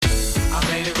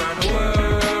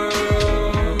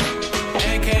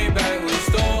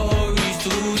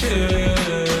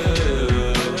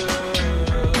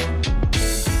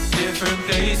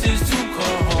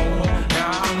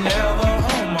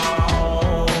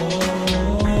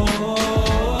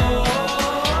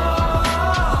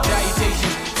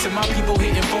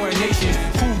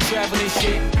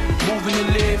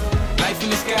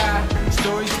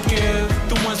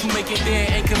make it there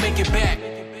and can make it back.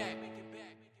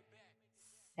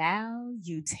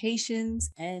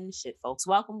 Salutations and shit, folks.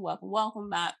 Welcome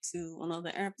back to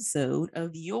another episode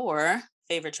of your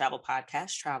favorite travel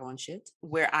podcast, Travel and Shit,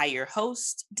 where I, your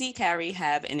host, D. Carey,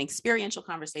 have an experiential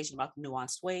conversation about the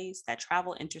nuanced ways that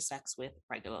travel intersects with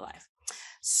regular life.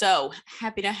 So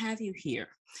happy to have you here.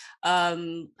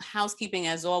 Housekeeping,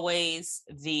 as always,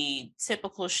 the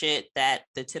typical shit that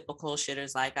the typical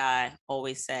shitters like I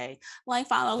always say, like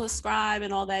follow, subscribe,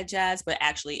 and all that jazz. But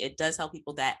actually, it does help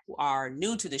people that are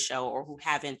new to the show or who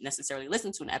haven't necessarily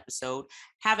listened to an episode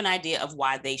have an idea of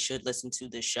why they should listen to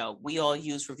this show. We all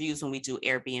use reviews when we do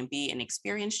Airbnb and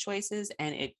experience choices,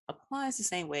 and it applies the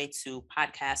same way to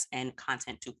podcasts and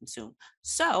content to consume.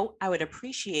 So I would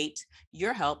appreciate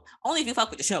your help, only if you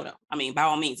fuck with the show, though. I mean, by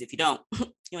all means, if you don't,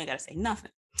 you ain't got to say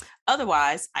nothing.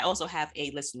 Otherwise, I also have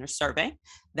a listener survey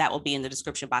that will be in the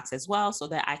description box as well, so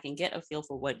that I can get a feel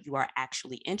for what you are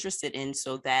actually interested in,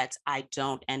 so that I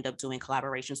don't end up doing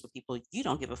collaborations with people you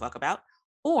don't give a fuck about,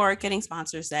 or getting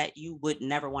sponsors that you would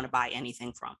never want to buy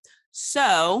anything from.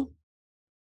 So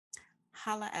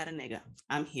holla at a nigga.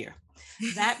 I'm here.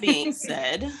 That being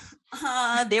said,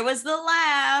 there was the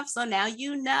laugh. So now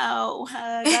you know.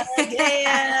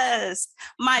 Yes,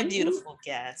 my beautiful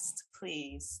guest,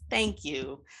 please. Thank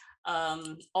you.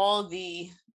 All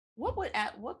the what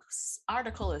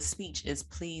article of speech is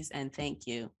please and thank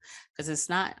you? Because it's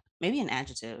not maybe an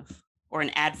adjective or an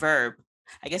adverb.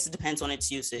 I guess it depends on its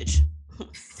usage.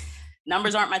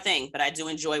 Numbers aren't my thing, but I do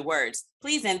enjoy words.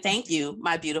 Please and thank you,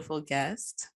 my beautiful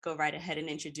guest. Go right ahead and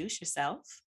introduce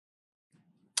yourself.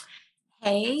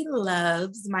 Hey,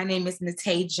 loves. My name is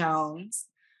Naté Jones.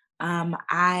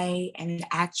 I am an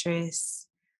actress.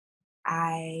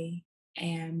 I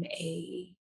am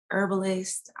a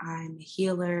herbalist. I'm a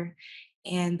healer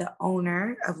and the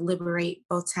owner of Liberate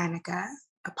Botanica,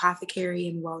 Apothecary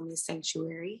and Wellness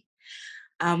Sanctuary,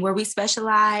 where we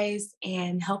specialize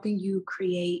in helping you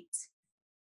create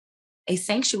a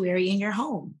sanctuary in your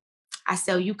home. I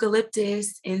sell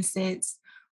eucalyptus, incense,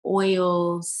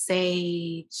 oils,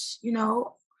 sage,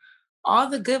 all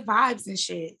the good vibes and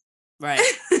shit. Right.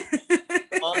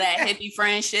 All that hippie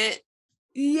friend shit.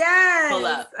 Yes. Pull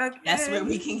up. Okay. That's where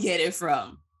we can get it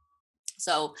from.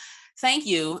 So thank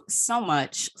you so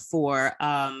much for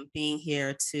being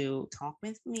here to talk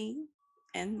with me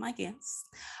and my guests.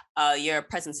 Your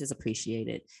presence is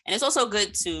appreciated. And it's also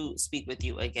good to speak with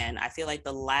you again. I feel like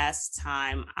the last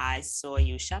time I saw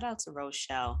you, shout out to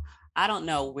Rochelle. I don't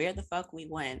know where the fuck we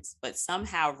went, but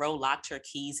somehow Ro locked her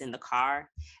keys in the car.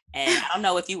 And I don't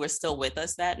know if you were still with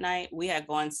us that night. We had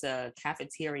gone to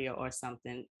cafeteria or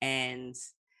something. And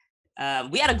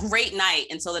we had a great night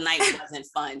until the night wasn't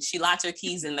fun. She locked her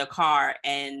keys in the car,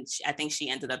 and I think she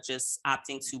ended up just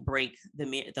opting to break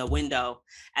the window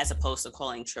as opposed to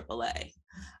calling AAA.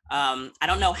 I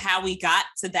don't know how we got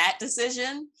to that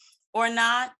decision or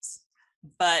not,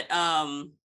 but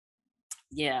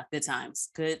yeah, good times.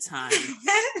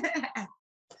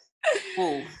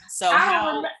 Ooh, so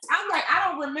I'm like, I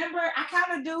don't remember. I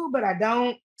kind of do, but I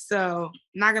don't. So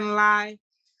not gonna lie.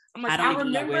 I'm like, I don't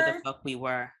even know where the fuck we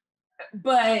were.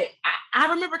 But I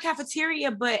remember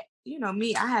cafeteria, but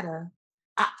me,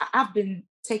 I've been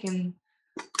taking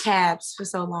cabs for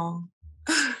so long.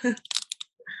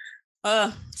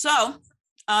 So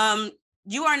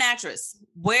you are an actress.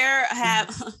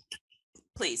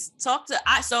 Please talk to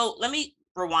so let me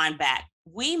rewind back.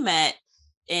 We met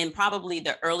in probably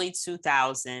the early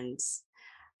 2000s.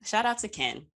 Shout out to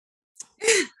Ken.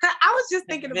 I was just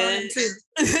thinking about him too.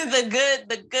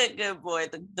 the good boy,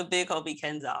 the big homie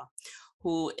Kenzel,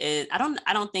 who is I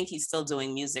don't think he's still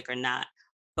doing music or not,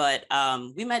 but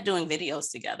we met doing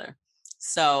videos together.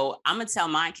 So I'm gonna tell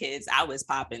my kids I was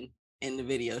popping in the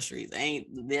video streets.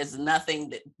 There's nothing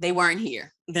that they weren't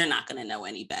here. They're not gonna know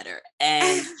any better.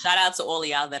 And shout out to all of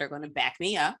y'all that are gonna back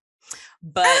me up.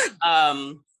 But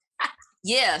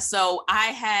yeah, so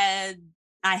I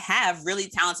have really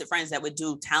talented friends that would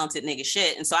do talented nigga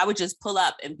shit. And so I would just pull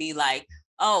up and be like,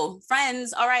 oh,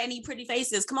 friends, all right, I need pretty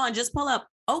faces. Come on, just pull up.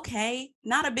 Okay,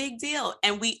 not a big deal.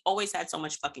 And we always had so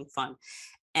much fucking fun.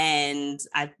 And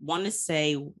I want to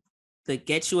say the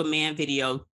Get You a Man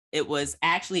video, it was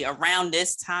actually around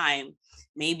this time,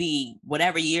 maybe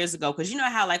whatever years ago. Because you know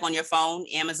how like on your phone,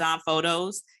 Amazon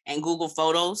Photos and Google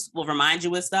Photos will remind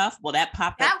you of stuff? Well, that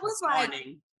popped up this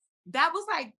morning. That was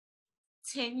like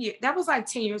 10 years. That was like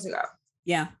 10 years ago.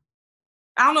 Yeah.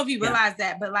 I don't know if you realize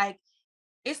that, but like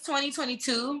it's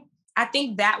 2022. I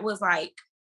think that was like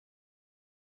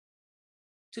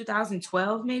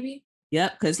 2012, maybe.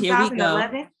 Yep, because here we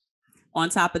go. On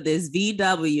top of this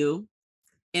VW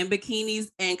in bikinis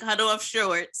and cut off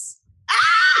shorts.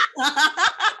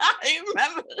 You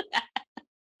remember that?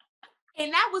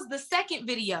 And that was the second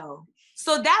video.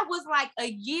 So that was like a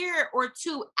year or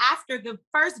two after the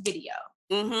first video.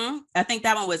 Mm-hmm. I think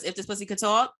that one was If This Pussy Could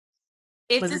Talk.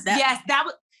 If Was this, it that? yes, that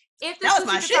was. If This That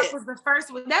was Pussy my Could Talk shit. was the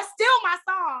first one. That's still my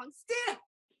song. Still.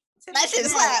 to That this shit day.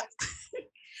 slapped.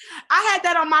 I had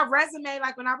that on my resume,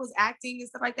 like when I was acting and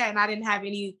stuff like that, and I didn't have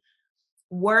any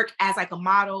work as like a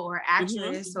model or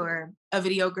actress or a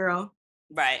video girl.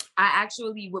 Right. I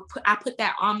actually I put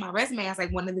that on my resume as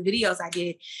like one of the videos I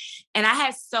did. And I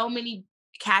had so many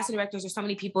casting directors or so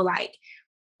many people like,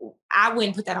 I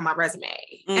wouldn't put that on my resume.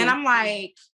 And I'm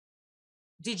like,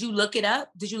 did you look it up?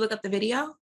 Did you look up the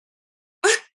video?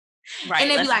 Right.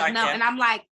 And they'd be like, no. There. And I'm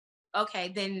like,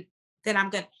 okay, then I'm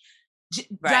good.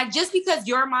 Right. Like, just because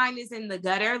your mind is in the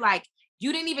gutter, like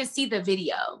you didn't even see the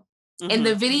video. And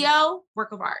the video,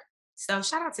 work of art. So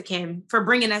shout out to Kim for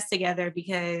bringing us together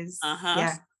because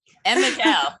yeah. And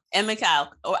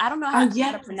Mikhail, or I don't know how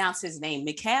to pronounce his name.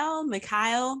 Mikhail,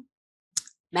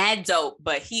 mad dope,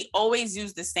 but he always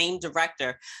used the same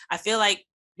director. I feel like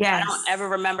I don't ever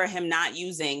remember him not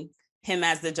using him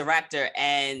as the director,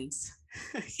 and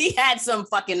he had some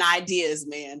fucking ideas,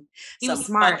 man. He was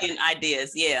smart. Fucking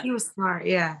ideas, yeah. He was smart,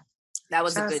 yeah. That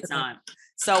was a good time.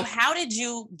 So how did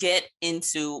you get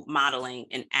into modeling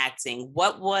and acting?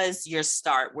 What was your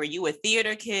start? Were you a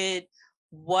theater kid?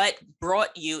 What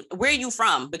brought you, where are you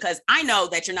from? Because I know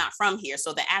that you're not from here.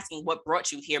 So the asking what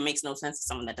brought you here makes no sense to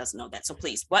someone that doesn't know that. So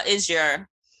please, what is your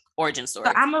origin story?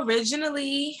 So I'm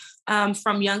originally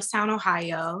from Youngstown,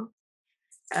 Ohio.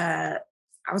 I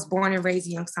was born and raised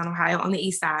in Youngstown, Ohio on the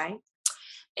east side.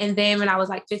 And then when I was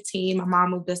like 15, my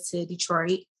mom moved us to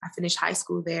Detroit. I finished high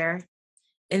school there.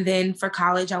 And then for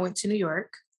college, I went to New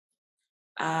York.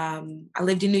 I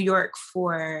lived in New York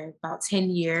for about 10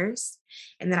 years.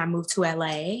 And then I moved to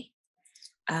LA.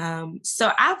 So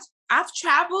I've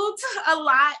traveled a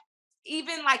lot,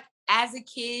 even like as a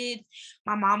kid.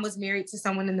 My mom was married to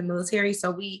someone in the military.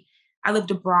 So I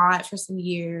lived abroad for some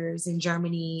years in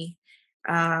Germany.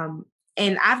 And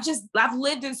I've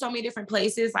lived in so many different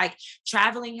places. Like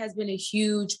traveling has been a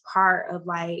huge part of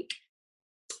like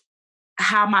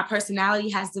how my personality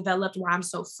has developed, why I'm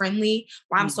so friendly,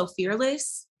 why I'm so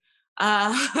fearless.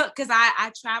 Because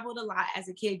I traveled a lot as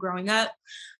a kid growing up,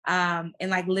 and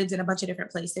like lived in a bunch of different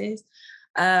places.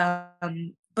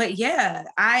 But yeah,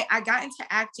 I got into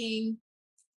acting.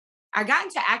 I got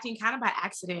into acting kind of by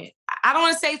accident. I don't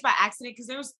want to say it's by accident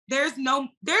because there's no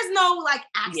like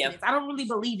accidents. Yeah. I don't really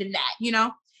believe in that, you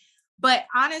know. But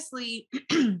honestly,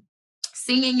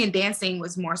 singing and dancing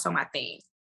was more so my thing.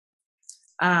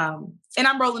 And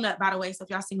I'm rolling up, by the way. So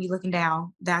if y'all see me looking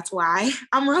down, that's why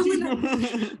I'm rolling up.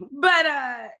 But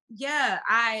yeah,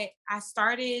 I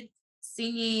started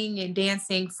singing and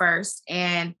dancing first,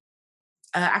 and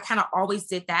I kind of always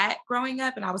did that growing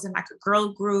up. And I was in like a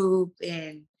girl group,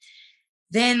 and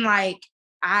then like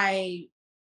I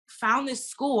found this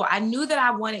school. I knew that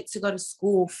I wanted to go to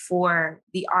school for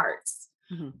the arts,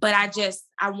 but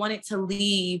I wanted to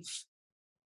leave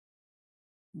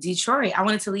Detroit. I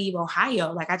wanted to leave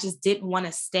Ohio. Like I just didn't want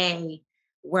to stay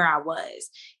where I was.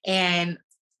 And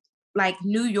like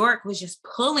New York was just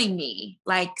pulling me.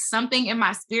 Like something in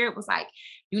my spirit was like,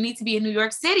 you need to be in New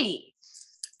York City.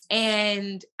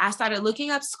 And I started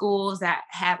looking up schools that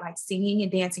had like singing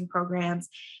and dancing programs.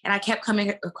 And I kept coming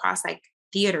across like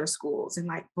theater schools and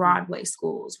like Broadway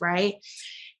schools, right?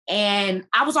 And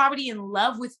I was already in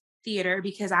love with theater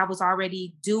because I was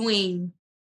already doing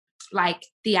like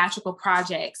theatrical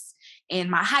projects in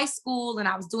my high school, and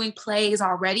I was doing plays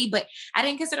already, but I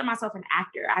didn't consider myself an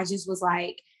actor. I just was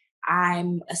like,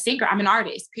 I'm a singer, I'm an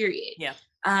artist, period. Yeah.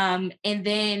 And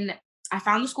then I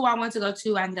found the school I wanted to go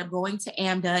to. I ended up going to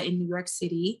AMDA in New York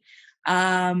City.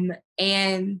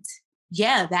 And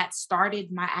yeah, that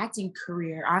started my acting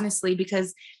career, honestly,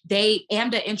 because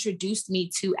AMDA introduced me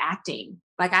to acting.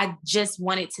 Like I just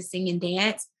wanted to sing and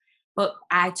dance. But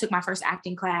I took my first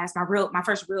acting class, my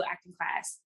first real acting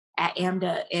class at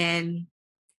AMDA. And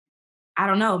I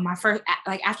don't know,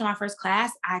 after my first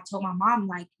class, I told my mom,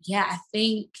 like, yeah, I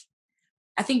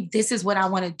think this is what I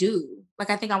want to do. Like,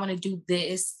 I think I want to do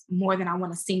this more than I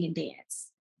want to sing and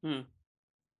dance.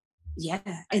 Yeah.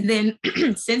 And then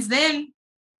since then,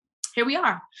 here we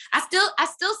are. I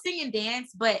still sing and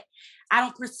dance, but I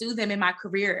don't pursue them in my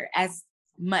career as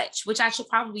much, which I should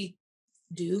probably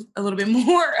do a little bit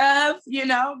more of, you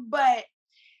know, but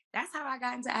that's how I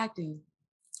got into acting.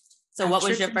 So what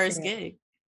was your first gig?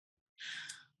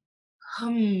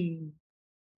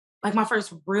 Like my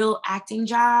first real acting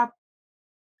job.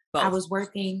 Both. I was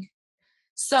working.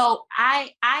 So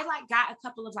I like got a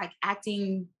couple of like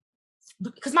acting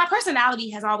because my personality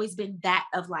has always been that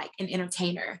of like an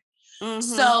entertainer. Mhm.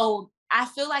 So I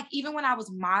feel like even when I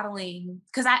was modeling,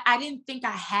 because I didn't think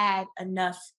I had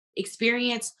enough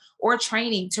experience or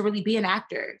training to really be an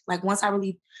actor. Like once I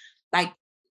really like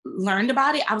learned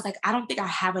about it, I was like, I don't think I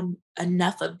have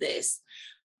enough of this.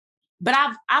 But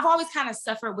I've always kind of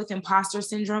suffered with imposter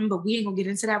syndrome, but we ain't gonna get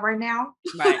into that right now.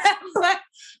 Right.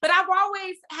 but I've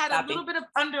always had Copy. a little bit of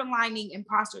underlining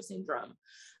imposter syndrome.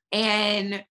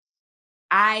 And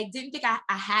I didn't think I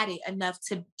had it enough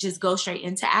to just go straight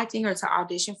into acting or to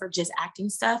audition for just acting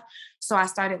stuff. So I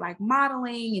started like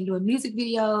modeling and doing music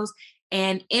videos.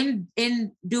 And in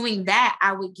doing that,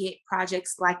 I would get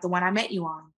projects like the one I met you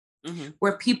on,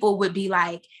 where people would be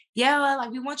like, yeah,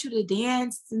 like we want you to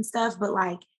dance and stuff, but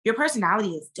like your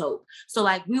personality is dope. So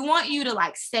like we want you to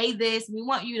like say this, we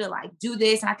want you to like do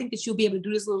this. And I think that you'll be able to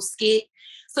do this little skit.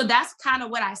 So that's kind of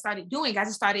what I started doing. I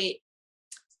just started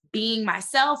being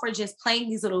myself or just playing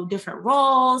these little different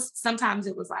roles. Sometimes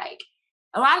it was like,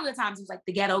 a lot of the times it was like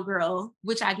the ghetto girl,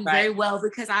 which I do very well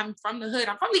because I'm from the hood.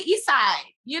 I'm from the east side,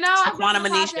 you know? Shaquana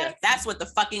Manisha. That's what the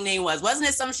fucking name was. Wasn't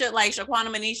it some shit like Shaquana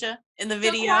Manisha in the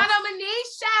video? Shaquana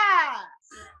Manisha.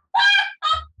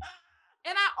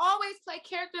 And I always play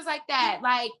characters like that,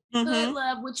 like Hood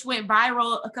Love, which went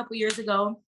viral a couple years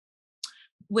ago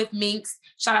with Minx.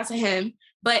 Shout out to him.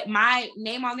 But my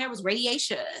name on there was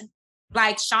Radiation,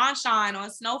 like Sean on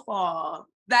Snowfall.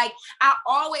 Like I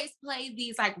always play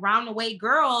these like round the way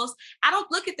girls. I don't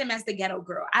look at them as the ghetto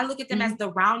girl. I look at them as the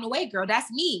round the way girl.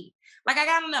 That's me. Like I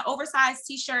got on an oversized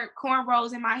t-shirt,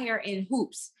 cornrows in my hair, and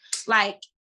hoops. Like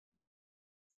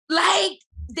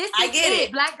this is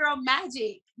it. Black girl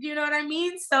magic. You know what I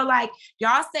mean? So like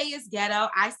y'all say it's ghetto.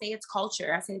 I say it's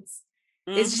culture. I say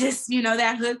it's just, you know,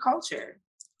 that hood culture.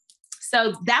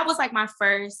 So that was like my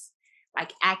first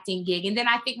like acting gig. And then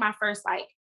I think my first like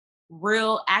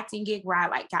real acting gig where I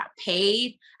like got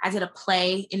paid. I did a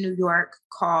play in New York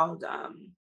called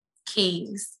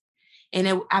Kings.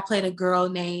 And I played a girl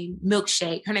named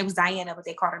Milkshake. Her name was Diana, but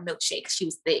they called her Milkshake. She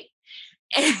was thick.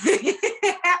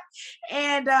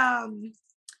 And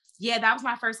yeah, that was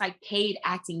my first like paid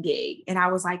acting gig. And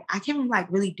I was like, I can like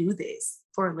really do this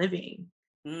for a living.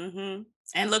 And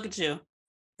look at you.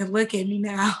 And look at me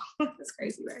now. It's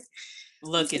crazy, right?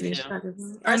 Look at you.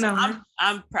 I know.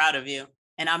 I'm proud of you.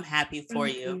 And I'm happy for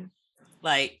you.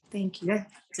 Like, thank you.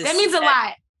 That means a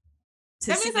lot.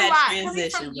 That means a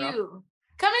lot.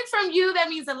 Coming from you, that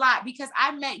means a lot because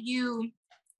I met you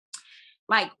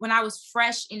like when I was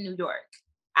fresh in New York.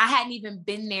 I hadn't even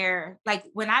been there. Like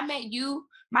when I met you,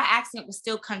 my accent was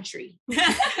still country.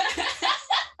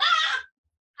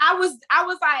 I was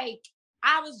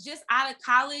just out of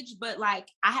college, but like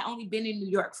I had only been in New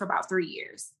York for about 3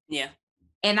 years. Yeah.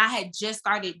 And I had just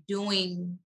started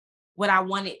doing what I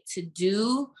wanted to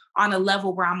do on a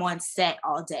level where I'm on set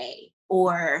all day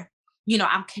or, you know,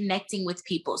 I'm connecting with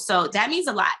people. So that means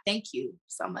a lot. Thank you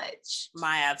so much.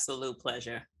 My absolute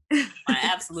pleasure. My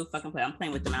absolute fucking pleasure. I'm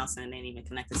playing with the mouse and it ain't even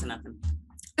connected to nothing.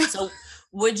 So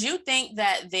would you think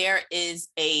that there is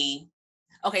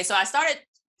so I started,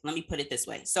 let me put it this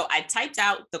way. So I typed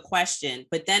out the question,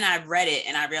 but then I read it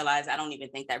and I realized I don't even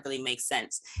think that really makes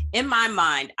sense. In my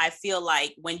mind, I feel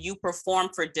like when you perform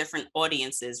for different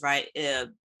audiences, right?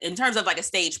 In terms of like a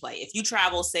stage play, if you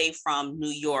travel, say, from New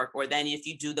York, or then if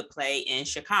you do the play in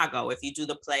Chicago, if you do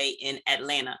the play in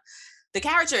Atlanta, the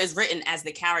character is written as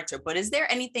the character, but is there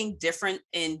anything different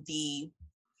in the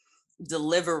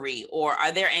delivery or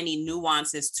are there any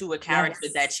nuances to a character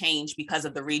that change because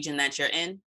of the region that you're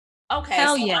in? Okay,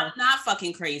 hell so yeah. I'm not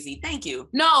fucking crazy. Thank you.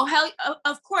 No,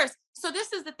 of course. So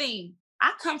this is the thing.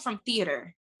 I come from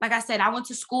theater. Like I said, I went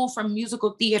to school for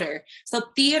musical theater. So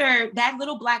theater, that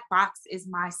little black box is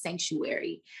my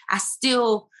sanctuary. I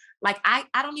still, like, I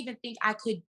don't even think I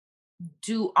could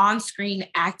do on-screen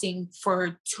acting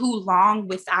for too long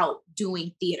without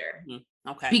doing theater.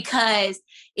 Okay. Because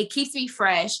it keeps me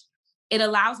fresh. It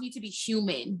allows me to be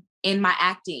human in my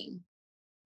acting.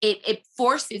 It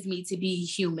forces me to be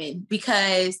human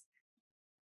because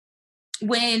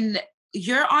when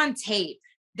you're on tape,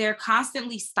 they're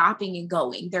constantly stopping and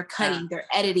going. They're cutting, they're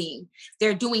editing,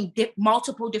 they're doing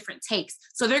multiple different takes.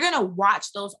 So they're going to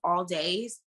watch those all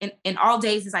days. And all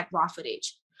days is like raw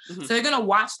footage. So they're going to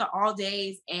watch the all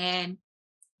days and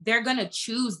they're going to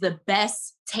choose the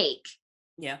best take.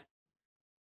 Yeah.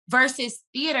 Versus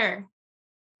theater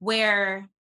where,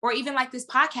 or even like this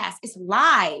podcast, it's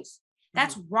live.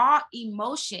 That's raw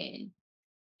emotion.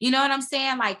 You know what I'm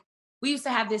saying? Like we used to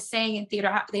have this saying in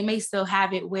theater, they may still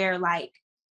have it where like,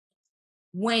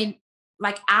 when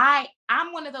like I'm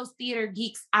one of those theater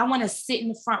geeks, I want to sit in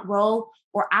the front row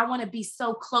or I want to be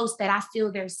so close that I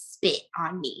feel their spit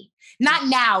on me. Not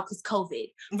now because COVID,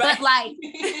 but like,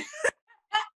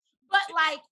 but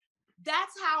like,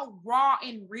 that's how raw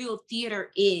and real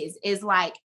theater is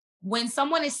like when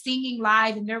someone is singing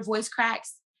live and their voice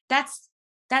cracks, that's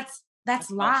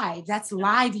live. That's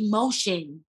live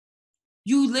emotion.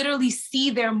 You literally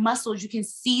see their muscles. You can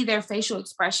see their facial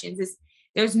expressions.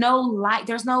 There's no light.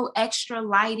 There's no extra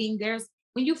lighting.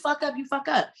 When you fuck up, you fuck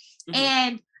up. Mm-hmm.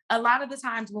 And a lot of the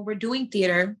times when we're doing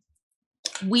theater,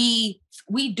 we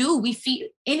feed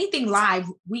anything live.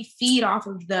 We feed off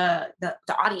of the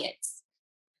audience.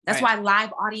 That's why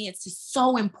live audience is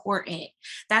so important.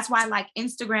 That's why like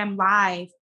Instagram Live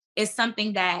is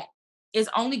something that is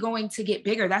only going to get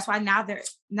bigger. That's why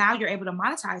now you're able to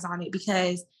monetize on it,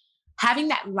 because having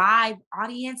that live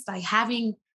audience, like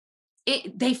having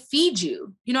it, they feed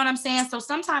you. You know what I'm saying? So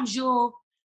sometimes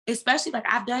especially like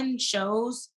I've done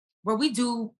shows where we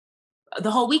do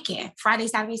the whole weekend, Friday,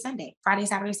 Saturday,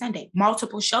 Sunday,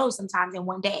 multiple shows sometimes in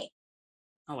one day.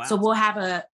 Oh, wow. So we'll have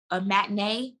a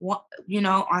matinee,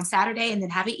 on Saturday and then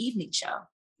have an evening show.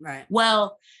 Right.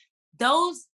 Well,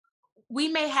 we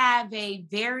may have a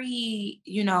very,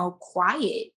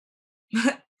 quiet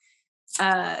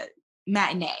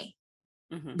matinee.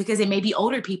 Mm-hmm. Because it may be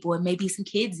older people, it may be some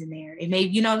kids in there, it may,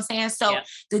 you know what I'm saying? So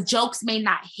the jokes may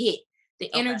not hit,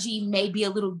 the energy may be a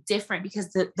little different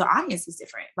because the audience is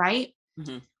different, right?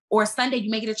 Mm-hmm. Or Sunday, you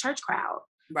may get a church crowd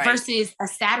versus a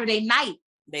Saturday night.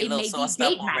 It may be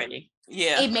date night.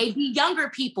 Yeah. It may be younger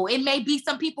people. It may be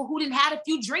some people who didn't had a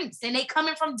few drinks and they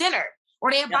coming from dinner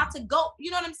or they're about to go,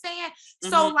 you know what I'm saying? Mm-hmm.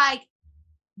 So like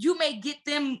you may get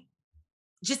them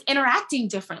just interacting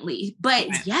differently, but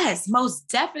yes, most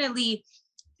definitely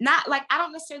not like, I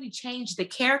don't necessarily change the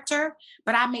character,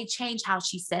 but I may change how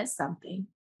she says something.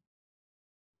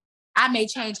 I may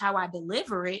change how I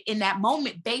deliver it in that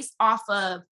moment based off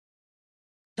of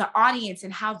the audience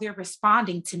and how they're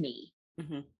responding to me.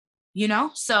 Mm-hmm.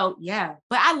 So yeah,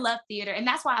 but I love theater, and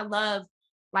that's why I love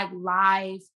like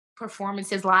live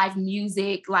performances, live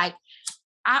music. Like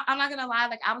I'm not gonna lie,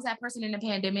 like I was that person in the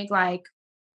pandemic. Like,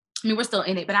 I mean, we're still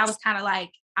in it, but I was kind of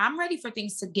like, I'm ready for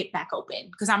things to get back open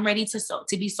because I'm ready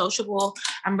to be sociable.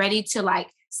 I'm ready to like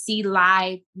see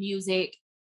live music,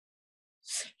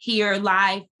 hear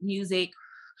live music,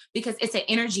 because it's an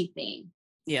energy thing.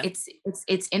 Yeah,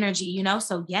 it's energy,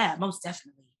 So yeah, most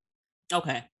definitely.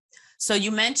 Okay. So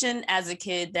you mentioned as a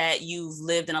kid that you've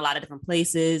lived in a lot of different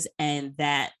places and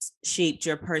that shaped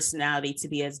your personality to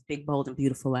be as big, bold, and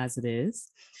beautiful as it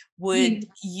is. Would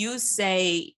you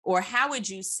say, or how would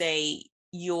you say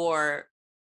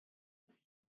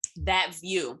that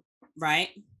view, right,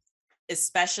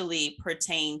 especially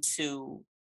pertain to,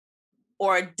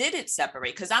 or did it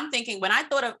separate? Because I'm thinking when I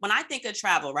think of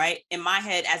travel, right, in my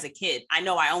head as a kid, I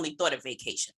know I only thought of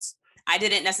vacations. I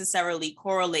didn't necessarily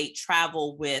correlate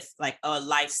travel with like a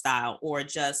lifestyle or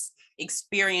just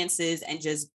experiences and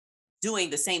just doing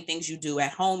the same things you do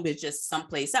at home, but just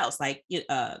someplace else, like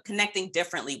connecting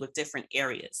differently with different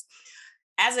areas.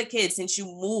 As a kid, since you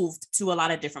moved to a lot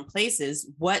of different places,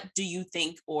 what do you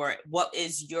think, or what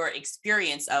is your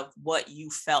experience of what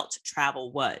you felt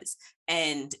travel was?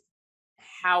 And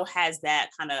how has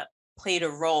that kind of played a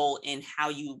role in how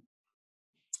you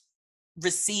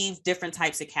receive different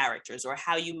types of characters, or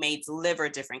how you may deliver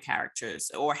different characters,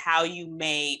 or how you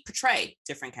may portray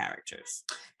different characters?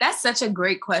 That's such a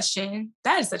great question.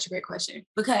 That is such a great question,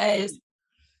 because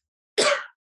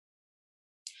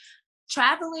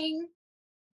traveling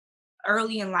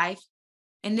early in life,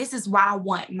 and this is why I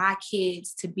want my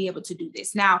kids to be able to do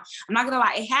this. Now, I'm not gonna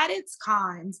lie, it had its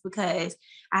cons because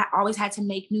I always had to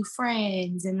make new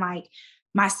friends, and like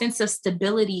my sense of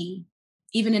stability,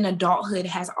 even in adulthood,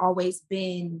 has always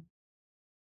been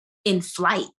in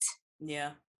flight.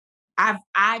 Yeah. I've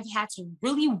had to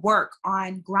really work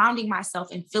on grounding myself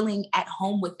and feeling at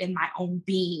home within my own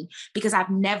being, because I've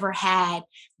never had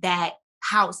that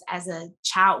house as a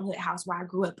childhood house where I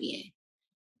grew up in.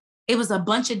 It was a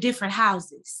bunch of different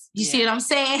houses. You see what I'm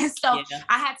saying? So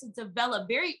I had to develop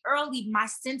very early my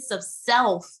sense of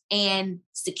self and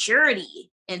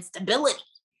security and stability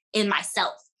in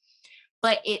myself.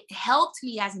 But it helped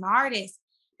me as an artist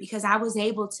because I was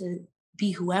able to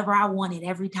be whoever I wanted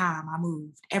every time I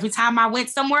moved. Every time I went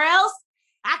somewhere else,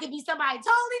 I could be somebody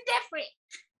totally different.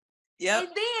 Yep. And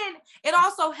then it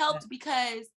also helped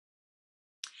because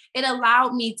it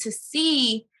allowed me to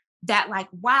see that, like,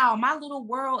 wow, my little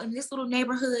world in this little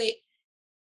neighborhood,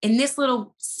 in this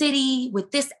little city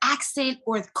with this accent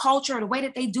or culture, or the way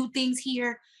that they do things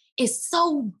here is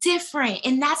so different.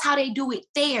 And that's how they do it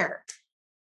there.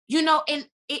 And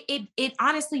it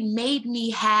honestly made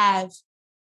me have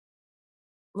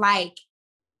like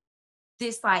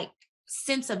this like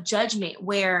sense of judgment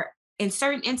where in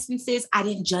certain instances I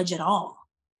didn't judge at all.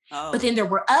 Oh. But then there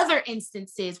were other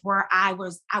instances where I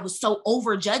was so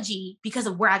over judgy because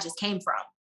of where I just came from.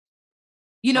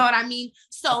 You know what I mean?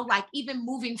 So like even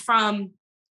moving from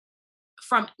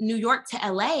New York to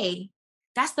LA,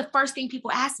 that's the first thing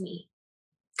people ask me.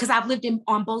 Because I've lived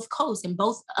on both coasts in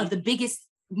both of the biggest,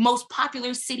 most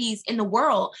popular cities in the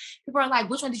world. People are like,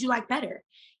 which one did you like better?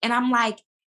 And I'm like,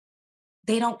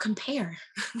 they don't compare.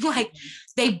 Like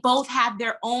they both have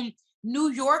their own.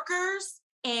 New Yorkers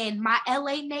and my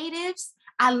LA natives,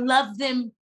 I love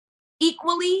them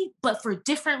equally, but for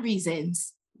different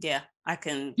reasons. Yeah, I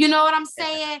can. You know what I'm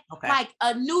saying? Okay. Like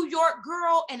a New York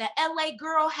girl and an LA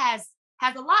girl has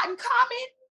a lot in common,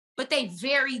 but they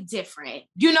very different.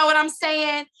 You know what I'm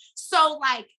saying? So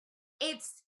like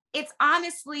it's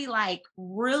honestly like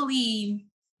really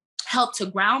helped to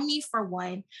ground me for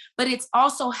one, but it's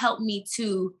also helped me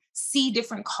to see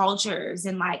different cultures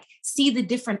and like see the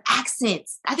different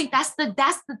accents. I think that's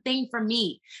the thing for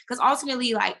me, because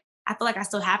ultimately like I feel like I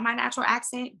still have my natural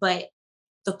accent, but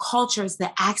the cultures,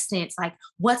 the accents, like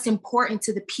what's important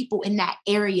to the people in that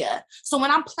area. So when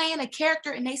I'm playing a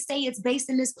character and they say it's based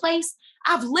in this place,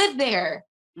 I've lived there.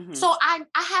 Mm-hmm. So I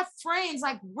have friends,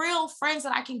 like real friends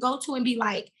that I can go to and be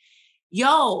like,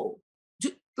 yo,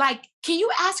 like, can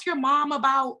you ask your mom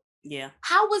about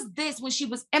how was this when she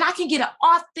was, and I can get an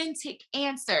authentic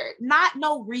answer, not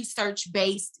no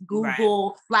research-based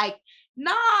Google, like,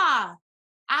 nah,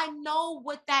 I know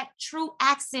what that true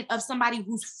accent of somebody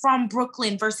who's from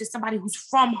Brooklyn versus somebody who's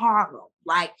from Harlem.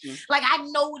 Like I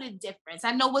know the difference.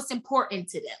 I know what's important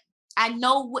to them. I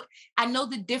know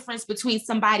the difference between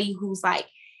somebody who's like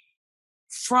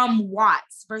from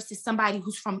Watts versus somebody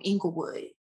who's from Inglewood.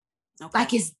 Okay.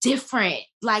 Like it's different,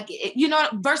 like, you know,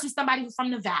 versus somebody who's from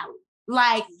the Valley.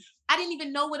 Like I didn't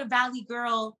even know what a Valley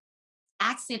girl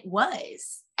accent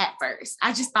was at first.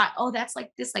 I just thought, oh, that's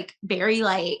like this like very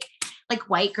like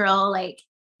white girl. Like,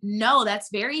 no, that's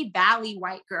very Valley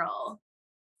white girl.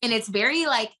 And it's very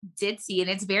like ditzy and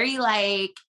it's very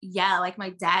like, yeah, like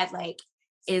my dad like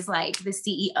is like the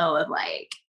CEO of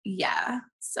like, yeah.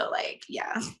 So like,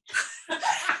 yeah.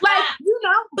 Like, you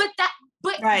know, but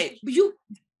right.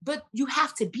 But you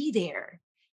have to be there.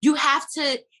 You have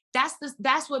to,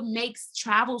 that's what makes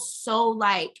travel so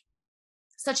like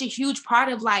such a huge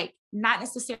part of like not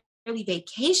necessarily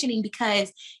vacationing,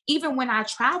 because even when I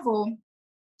travel,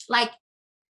 like,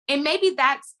 and maybe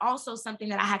that's also something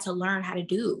that I had to learn how to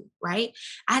do, right?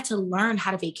 I had to learn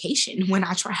how to vacation when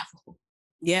I travel.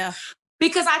 Yeah.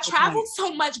 Because I traveled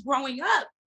so much growing up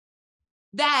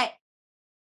that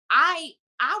I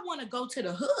want to go to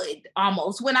the hood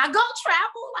almost. When I go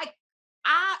travel, like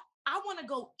I want to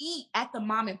go eat at the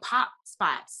mom and pop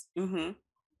spots. Mm-hmm.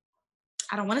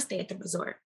 I don't want to stay at the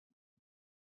resort.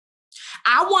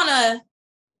 I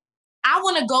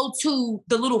want to go to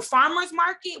the little farmer's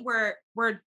market where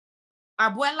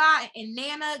Abuela and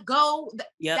Nana go.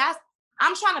 Yep.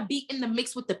 I'm trying to be in the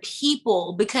mix with the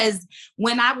people, because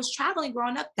when I was traveling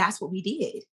growing up, that's what we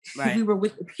did. Right. We were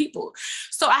with the people.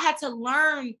 So I had to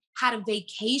learn how to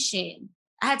vacation.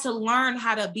 I had to learn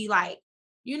how to be like,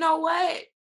 you know what?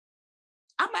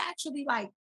 I'm actually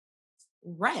like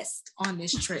rest on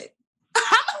this trip.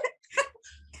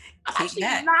 I'm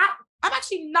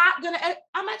actually not gonna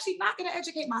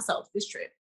educate myself this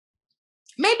trip.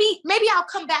 Maybe I'll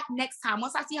come back next time.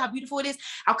 Once I see how beautiful it is,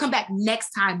 I'll come back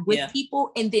next time with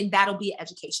people, and then that'll be an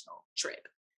educational trip.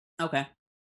 Okay.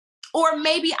 Or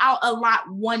maybe I'll allot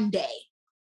one day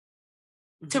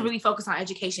to really focus on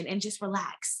education and just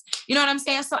relax. You know what I'm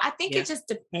saying? So I think it just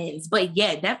depends. But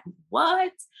yeah,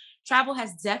 travel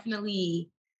has definitely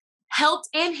helped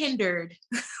and hindered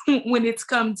when it's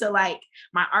come to like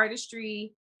my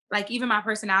artistry, like even my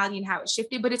personality and how it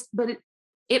shifted. But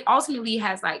it ultimately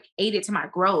has like aided to my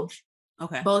growth.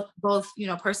 Okay. Both, you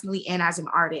know, personally and as an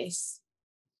artist.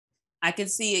 I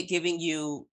could see it giving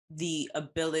you the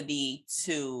ability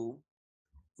to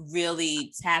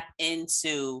really tap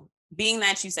into being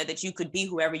that you said that you could be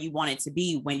whoever you wanted to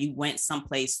be when you went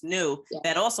someplace new. Yeah.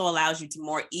 That also allows you to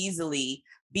more easily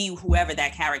be whoever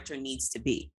that character needs to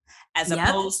be, as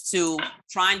opposed to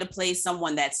trying to play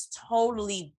someone that's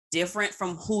totally different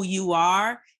from who you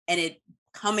are and it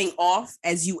coming off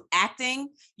as you acting.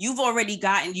 You've already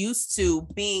gotten used to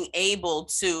being able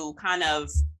to kind of,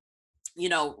 you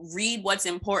know, read what's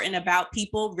important about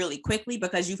people really quickly,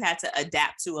 because you've had to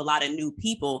adapt to a lot of new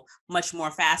people much more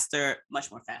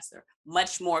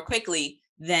quickly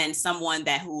than someone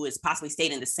who is possibly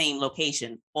stayed in the same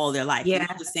location all their life. You know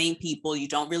the same people. You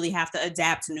don't really have to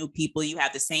adapt to new people. You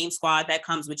have the same squad that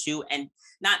comes with you, and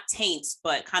not taints,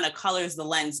 but kind of colors the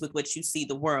lens with which you see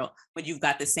the world when you've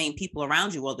got the same people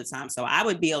around you all the time. So I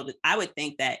would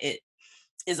think that it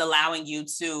is allowing you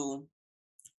to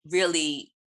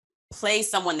really play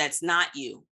someone that's not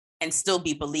you and still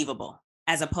be believable,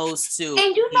 as opposed to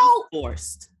and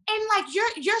forced. And like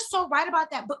you're so right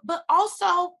about that, but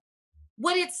also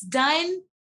what it's done,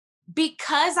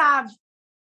 because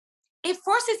it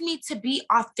forces me to be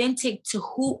authentic to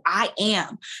who I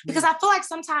am. Because I feel like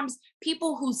sometimes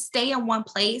people who stay in one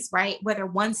place, right, whether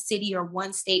one city or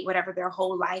one state, whatever, their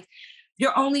whole life,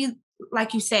 you're only,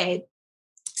 like you said,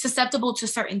 susceptible to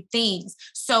certain things.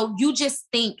 So you just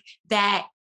think that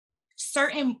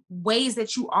certain ways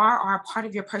that you are a part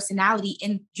of your personality,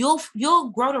 and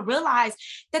you'll grow to realize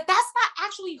that that's not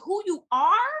actually who you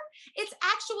are. It's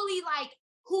actually like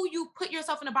who you put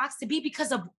yourself in a box to be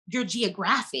because of your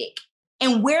geographic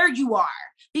and where you are,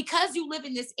 because you live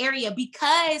in this area,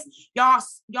 because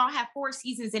y'all have 4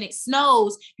 seasons and it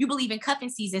snows. You believe in cuffing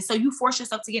season, so you force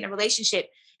yourself to get in a relationship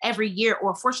every year,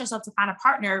 or force yourself to find a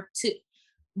partner to.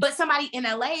 But somebody in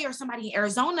LA or somebody in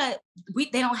Arizona,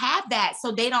 they don't have that,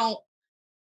 so they don't.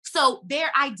 So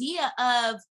their idea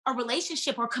of a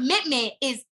relationship or commitment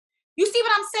is, you see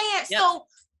what I'm saying? Yep. So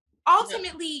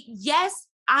ultimately, yes,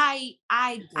 I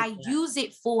use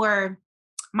it for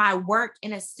my work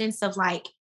in a sense of like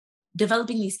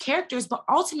developing these characters, but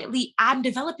ultimately I'm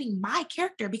developing my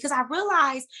character because I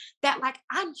realize that like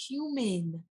I'm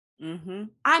human. Mm-hmm.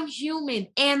 I'm human,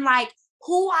 and like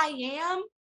who I am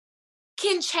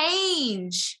can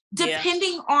change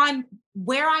depending on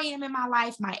where I am in my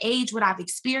life, my age, what I've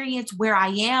experienced, where I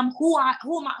am, who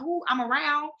I'm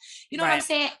around. You know what I'm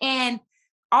saying? And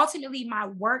ultimately, my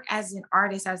work as an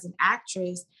artist, as an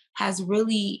actress, has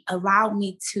really allowed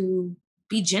me to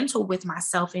be gentle with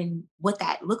myself and what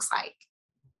that looks like.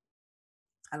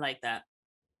 I like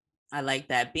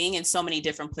that. Being in so many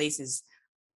different places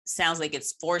sounds like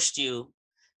it's forced you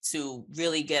to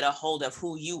really get a hold of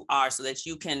who you are so that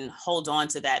you can hold on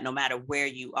to that no matter where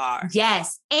you are.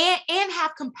 Yes. And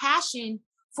have compassion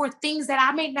for things that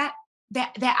I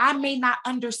may not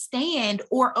understand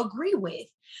or agree with,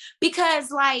 because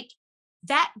like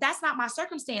that's not my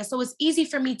circumstance. So it's easy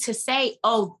for me to say,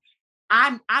 oh,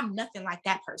 I'm nothing like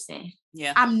that person.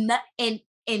 Yeah. I'm not, and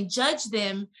judge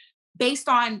them based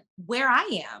on where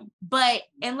I am. But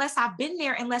unless I've been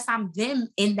there, unless I'm them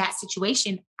in that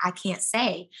situation, I can't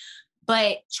say.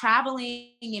 But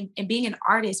traveling and being an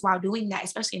artist while doing that,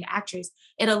 especially an actress,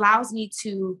 it allows me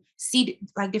to see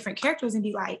like different characters and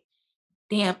be like,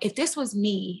 damn, if this was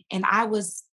me and I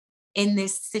was in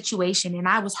this situation and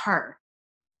I was her,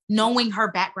 knowing her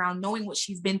background, knowing what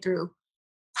she's been through,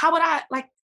 how would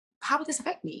this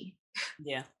affect me?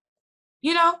 Yeah.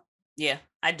 You know? Yeah,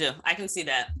 I do. I can see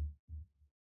that.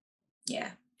 Yeah,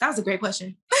 that was a great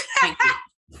question. Thank you.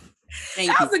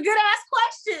 That was a good ass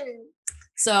question.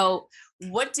 So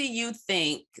what do you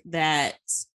think that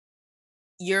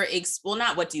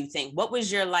what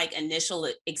was your like initial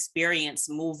experience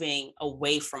moving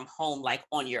away from home, like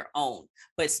on your own,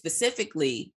 but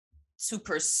specifically to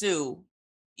pursue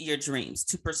your dreams,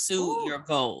 to pursue your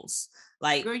goals?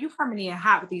 Like, girl, you coming in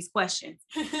hot with these questions.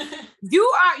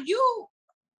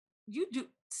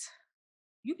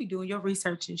 You be doing your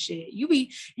research and shit. You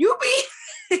be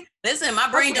listen, my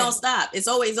brain don't stop. It's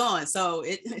always on. So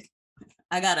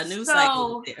I got a news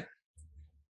cycle there.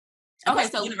 Okay,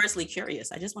 so universally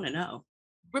curious. I just want to know.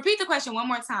 Repeat the question one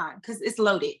more time because it's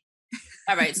loaded.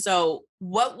 All right. So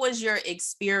what was your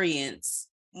experience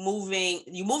moving?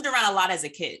 You moved around a lot as a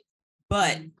kid,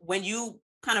 but when you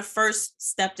kind of first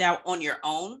stepped out on your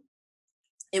own,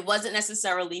 it wasn't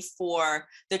necessarily for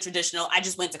the traditional, I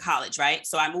just went to college, right?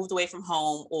 So I moved away from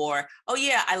home, or, oh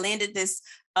yeah, I landed this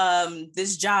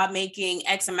job making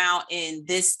X amount in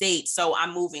this state, so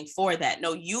I'm moving for that.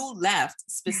 No, you left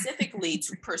specifically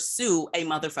to pursue a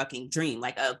motherfucking dream,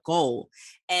 like a goal.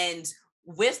 And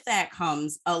with that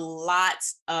comes a lot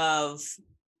of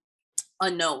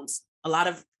unknowns, a lot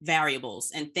of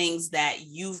variables and things that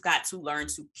you've got to learn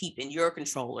to keep in your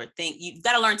control, or you've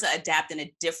got to learn to adapt in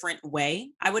a different way,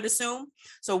 I would assume.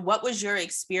 So what was your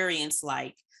experience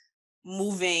like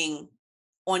moving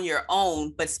on your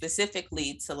own, but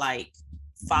specifically to like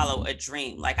follow a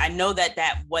dream? Like, I know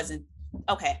that wasn't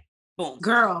okay. Boom.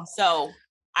 Girl. So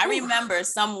I remember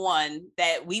someone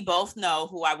that we both know,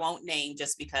 who I won't name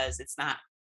just because I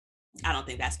don't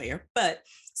think that's fair, but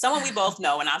someone we both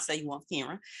know, and I'll say you on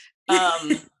camera.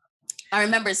 I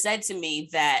remember said to me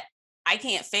that I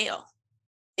can't fail.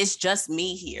 It's just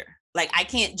me here. Like, I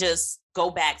can't just go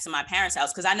back to my parents'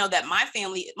 house because I know that my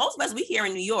family, most of us, we here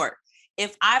in New York.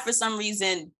 If I, for some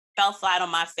reason, fell flat on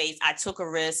my face, I took a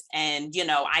risk and,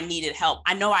 I needed help,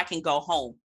 I know I can go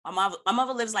home. My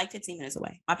mother lives like 15 minutes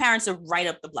away. My parents are right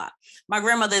up the block. My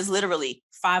grandmother is literally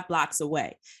 5 blocks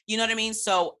away. You know what I mean?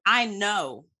 So I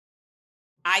know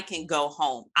I can go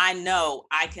home. I know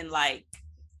I can, like,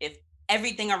 if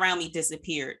everything around me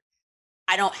disappeared,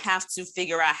 I don't have to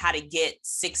figure out how to get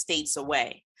 6 states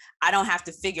away. I don't have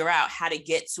to figure out how to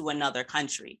get to another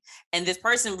country. And this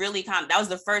person really that was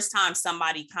the first time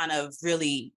somebody kind of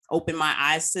really opened my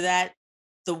eyes to that,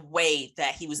 the way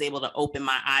that he was able to open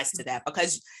my eyes to that,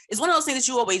 because it's one of those things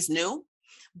that you always knew,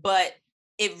 but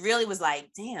it really was like,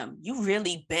 damn, you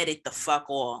really bet it the fuck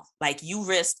all. Like, you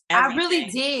risked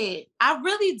everything. I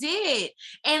really did.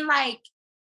 And like,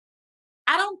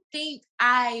 I don't think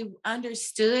I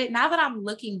understood. Now that I'm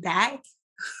looking back,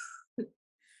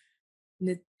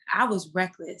 I was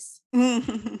reckless.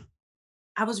 I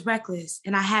was reckless,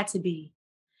 and I had to be.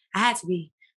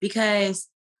 Because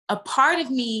a part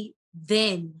of me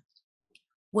then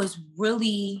was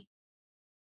really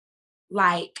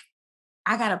like,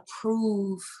 I gotta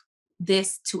prove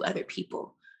this to other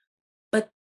people. But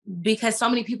because so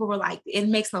many people were like, it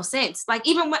makes no sense. Like,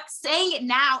 even saying it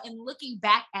now and looking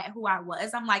back at who I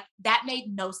was, I'm like, that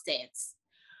made no sense.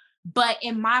 But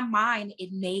in my mind,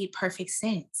 it made perfect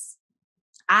sense.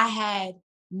 I had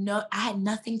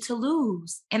nothing to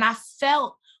lose. And I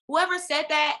felt, whoever said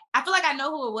that, I feel like I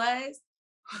know who it was,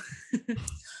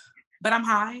 but I'm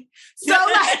high. So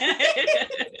like, I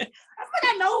feel like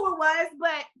I know who it was,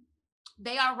 but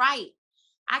they are right.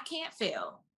 I can't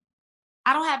fail.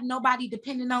 I don't have nobody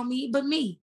depending on me but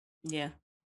me. Yeah.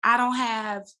 I don't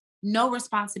have no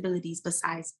responsibilities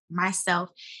besides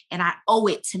myself, and I owe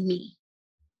it to me.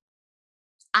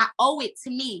 I owe it to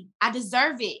me. I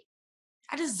deserve it.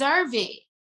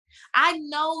 I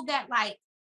know that, like,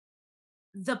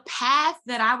 the path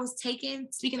that I was taking,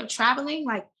 speaking of traveling,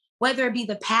 like, whether it be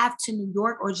the path to New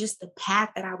York or just the path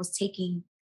that I was taking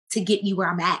to get me where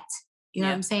I'm at, you know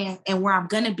what I'm saying? And where I'm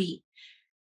going to be,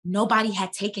 nobody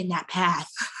had taken that path.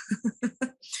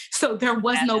 So there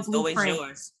was no blueprint.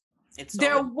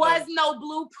 There was no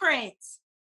blueprint.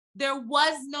 There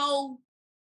was no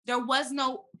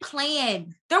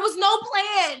plan. There was no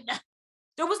plan.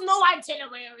 There was no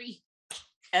itinerary.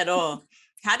 At all.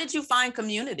 How did you find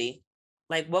community?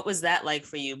 Like, what was that like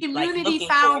for you? Community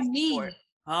found me.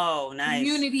 Oh, nice.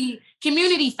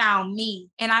 Community found me,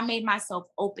 and I made myself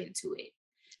open to it.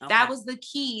 Okay. That was the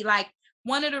key. Like,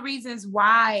 one of the reasons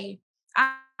why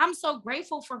I'm so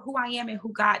grateful for who I am and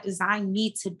who God designed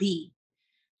me to be,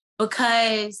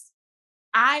 because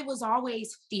I was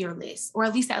always fearless, or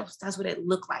at least that's what it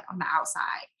looked like on the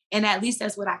outside. And at least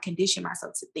that's what I conditioned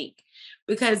myself to think,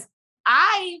 because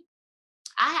I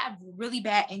have really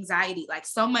bad anxiety, like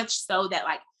so much so that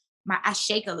like I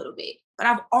shake a little bit, but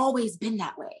I've always been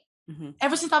that way. Mm-hmm.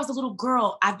 Ever since I was a little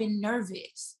girl, I've been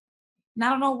nervous, and I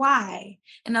don't know why.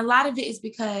 And a lot of it is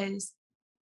because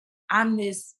I'm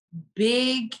this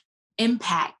big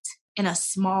impact in a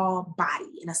small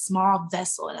body, in a small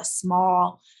vessel, in a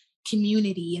small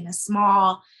community, in a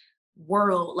small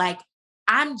world. Like,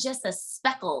 I'm just a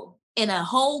speckle in a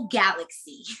whole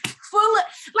galaxy full of,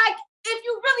 like, if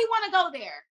you really want to go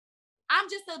there, I'm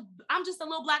just a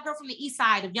little Black girl from the east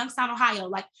side of Youngstown, Ohio.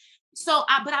 Like, so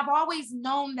but I've always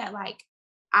known that, like,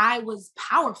 I was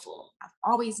powerful. I've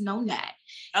always known that.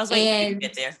 I was waiting for you to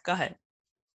get there. Go ahead.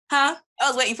 Huh? I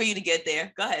was waiting for you to get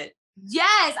there. Go ahead.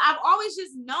 Yes, I've always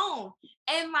just known.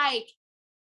 And like,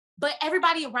 but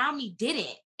everybody around me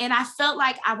didn't. And I felt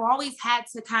like I've always had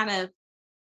to kind of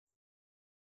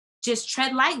just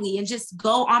tread lightly and just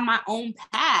go on my own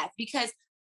path, because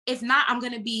if not, I'm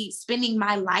going to be spending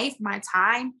my life, my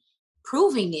time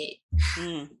proving it.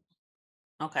 Mm.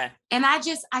 Okay. And I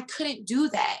couldn't do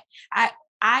that.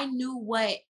 I knew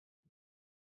what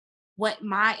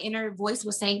my inner voice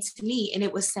was saying to me. And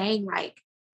it was saying, like,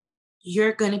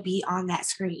 you're going to be on that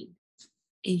screen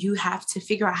and you have to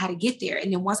figure out how to get there.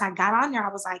 And then once I got on there,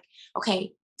 I was like,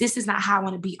 okay, this is not how I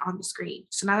want to be on the screen.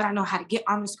 So now that I know how to get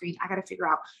on the screen, I got to figure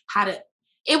out how to,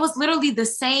 it was literally the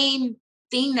same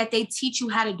thing that they teach you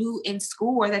how to do in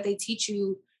school or that they teach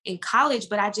you in college.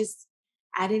 But I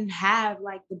didn't have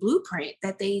like the blueprint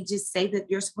that they just say that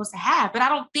you're supposed to have. But I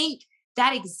don't think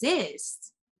that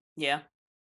exists. Yeah.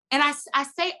 And I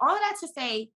say all of that to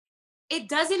say, it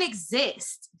doesn't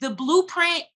exist. The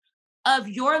blueprint of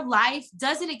your life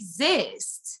doesn't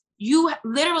exist. You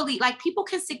literally, like, people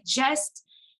can suggest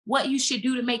what you should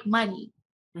do to make money.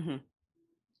 Mm-hmm.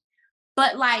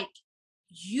 But like,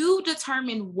 you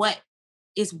determine what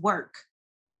is work.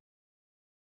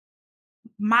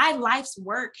 my life's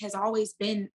work has always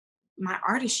been my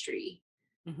artistry.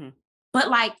 Mm-hmm. But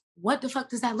like, what the fuck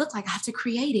does that look like? I have to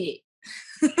create it.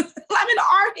 I'm an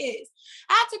artist.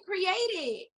 I have to create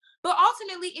it. But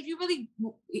ultimately, if you really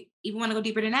even want to go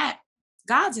deeper than that,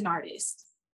 God's an artist.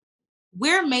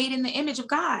 We're made in the image of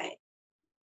God.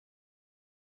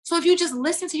 So if you just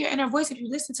listen to your inner voice, if you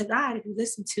listen to God, if you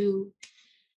listen to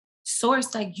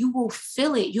source, like you will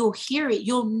feel it, you'll hear it,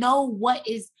 you'll know what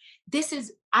is, this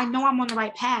is, I know I'm on the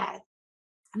right path.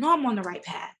 I know I'm on the right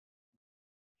path.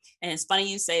 And it's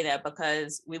funny you say that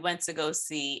because we went to go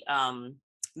see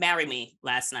Marry Me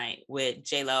last night with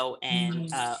J-Lo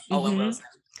and Owen Wilson.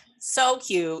 So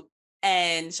cute.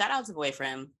 And shout out to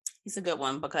Boyfriend. He's a good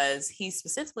one because he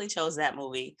specifically chose that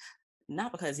movie,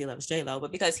 not because he loves J-Lo,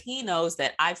 but because he knows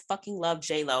that I fucking love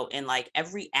J-Lo in like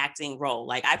every acting role.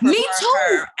 Like I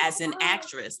prefer her as an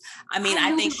actress. I mean,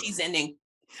 I think she's ending.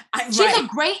 She's a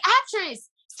great actress.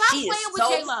 Stop she playing is with so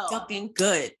J-Lo. Fucking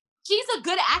good. She's a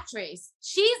good actress.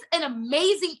 She's an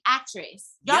amazing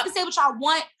actress. Y'all can say what y'all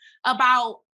want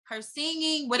about her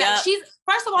singing, whatever. She's,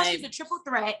 first of all, she's a triple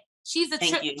threat. She's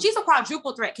a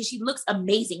quadruple threat because she looks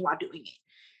amazing while doing it.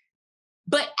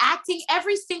 But acting,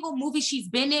 every single movie she's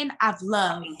been in, I've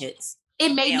loved. Hits. It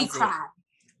made me cry.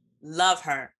 Love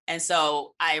her. And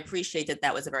so I appreciate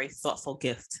that was a very thoughtful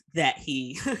gift that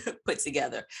he put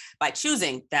together by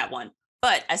choosing that one.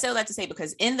 But I say all that to say,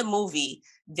 because in the movie,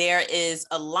 there is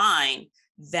a line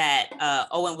that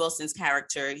Owen Wilson's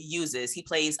character uses. He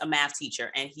plays a math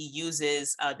teacher and he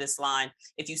uses this line: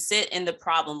 if you sit in the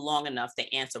problem long enough,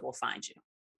 the answer will find you.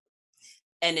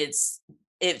 And it's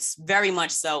very much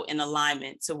so in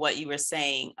alignment to what you were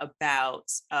saying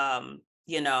about,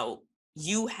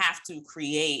 you have to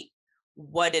create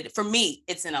for me,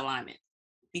 it's in alignment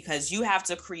because you have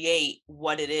to create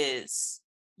what it is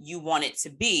you want it to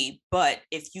be. But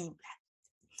it's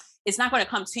not going to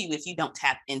come to you if you don't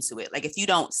tap into it. Like if you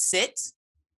don't sit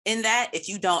in that, if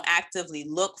you don't actively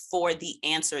look for the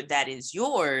answer that is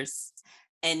yours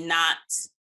and not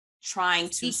trying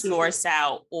to source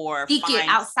out or seek it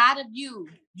outside of you.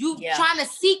 Trying to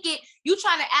seek it. You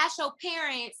trying to ask your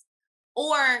parents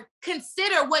or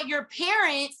consider what your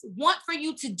parents want for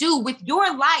you to do with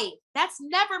your life. That's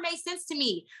never made sense to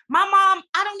me. My mom,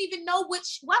 I don't even know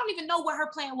what her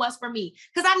plan was for me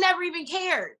because I never even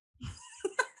cared.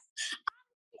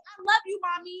 I love you,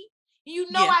 mommy.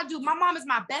 You know I do. My mom is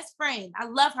my best friend. I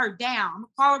love her down. I'm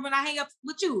gonna call her when I hang up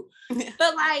with you.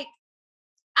 But like,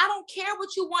 I don't care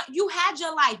what you want. You had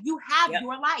your life. You have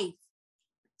your life.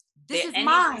 This is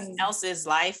mine. Anyone else's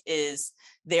life is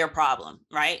their problem,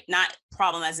 right? Not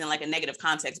problem as in like a negative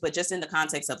context, but just in the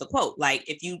context of the quote. Like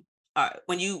if you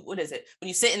when you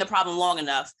sit in the problem long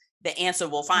enough, the answer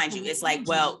will find you. It's like,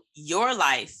 well, your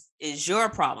life is your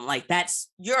problem. Like that's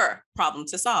your problem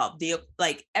to solve.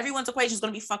 Like everyone's equation is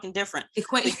going to be fucking different.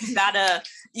 You gotta,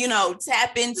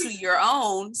 tap into your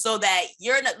own so that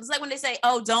it's like when they say,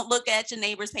 oh, don't look at your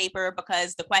neighbor's paper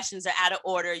because the questions are out of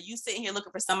order. You sitting here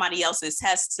looking for somebody else's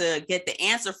test to get the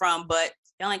answer from, but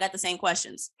they only got the same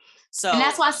questions. So, and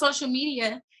that's why social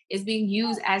media is being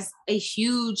used as a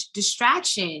huge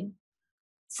distraction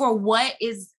for what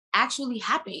is actually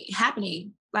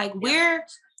happening. Like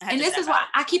and this is why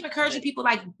I keep encouraging people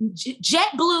like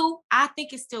JetBlue. I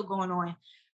think it's still going on.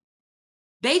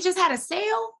 They just had a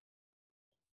sale,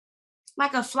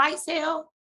 like a flight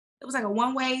sale. It was like a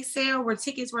one-way sale where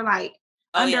tickets were like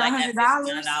under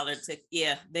 $100.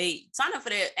 Yeah, they sign up for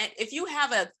that. And if you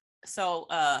have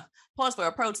pause for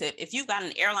a pro tip. If you've got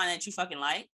an airline that you fucking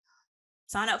like,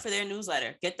 sign up for their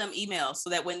newsletter, get them emails so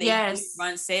that when they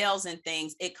run sales and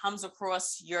things, it comes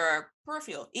across your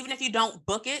peripheral. Even if you don't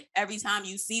book it every time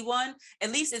you see one,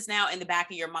 at least it's now in the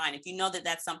back of your mind. If you know that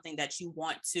that's something that you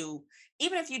want to,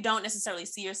 even if you don't necessarily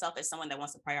see yourself as someone that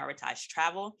wants to prioritize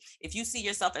travel, if you see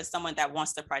yourself as someone that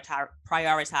wants to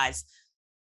prioritize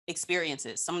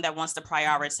experiences, someone that wants to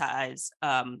prioritize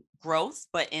growth,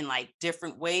 but in like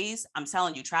different ways, I'm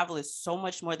telling you, travel is so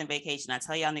much more than vacation. I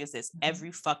tell y'all niggas this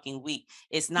every fucking week.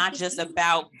 It's not just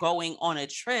about going on a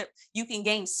trip. You can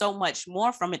gain so much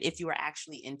more from it if you are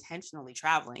actually intentionally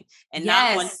traveling and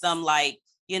not on some like,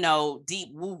 deep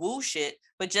woo-woo shit,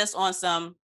 but just on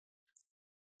some,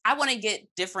 I want to get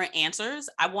different answers.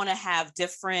 I want to have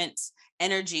different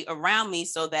energy around me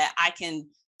so that I can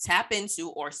tap into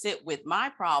or sit with my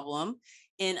problem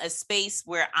in a space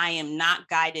where I am not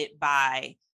guided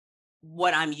by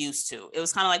what I'm used to. It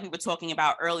was kind of like we were talking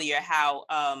about earlier, how,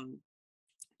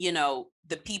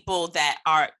 the people that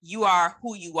you are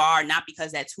who you are, not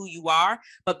because that's who you are,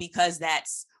 but because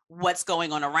that's what's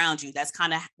going on around you. That's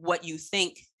kind of what you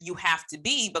think you have to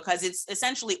be because it's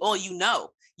essentially all you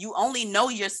know. You only know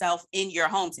yourself in your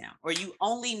hometown, or you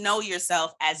only know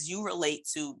yourself as you relate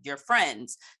to your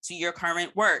friends, to your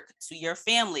current work, to your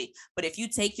family. But if you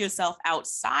take yourself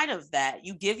outside of that,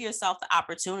 you give yourself the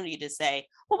opportunity to say,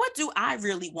 well, what do I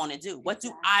really want to do? What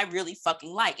do I really fucking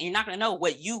like? And you're not going to know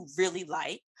what you really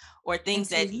like or things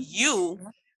that you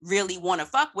really want to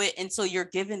fuck with until you're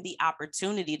given the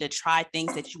opportunity to try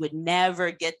things that you would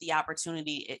never get the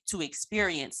opportunity to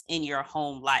experience in your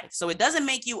home life. So it doesn't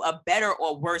make you a better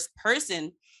or worse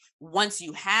person once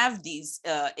you have these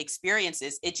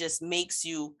experiences. It just makes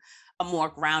you a more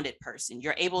grounded person.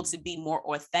 You're able to be more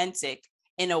authentic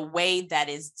in a way that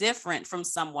is different from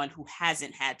someone who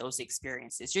hasn't had those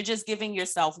experiences. You're just giving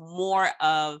yourself more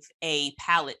of a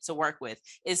palette to work with.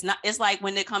 It's like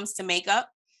when it comes to makeup,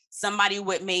 somebody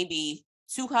with maybe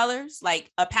 2 colors, like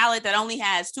a palette that only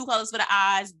has 2 colors for the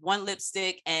eyes, 1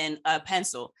 lipstick, and a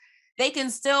pencil. They can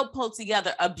still pull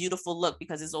together a beautiful look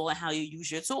because it's all in how you use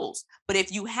your tools. But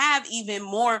if you have even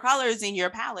more colors in your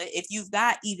palette, if you've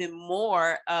got even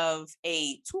more of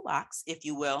a toolbox, if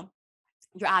you will,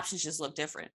 your options just look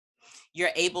different.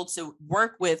 You're able to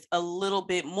work with a little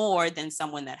bit more than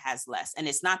someone that has less. And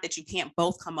it's not that you can't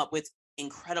both come up with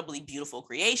incredibly beautiful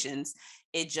creations.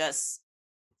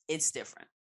 It's different.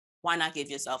 Why not give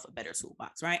yourself a better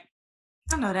toolbox, right?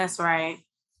 I know that's right.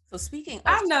 So speaking of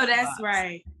I know that's toolbox,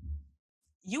 right.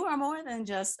 you are more than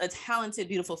just a talented,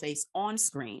 beautiful face on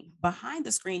screen. Behind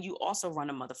the screen, you also run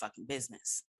a motherfucking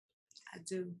business. I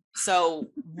do. So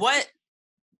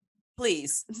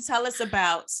please tell us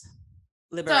about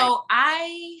Liberate. So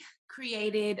I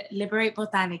created Liberate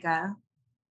Botanica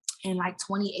in like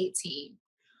 2018.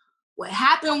 What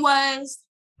happened was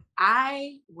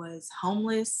I was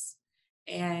homeless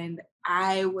and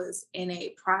I was in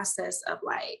a process of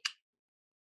like,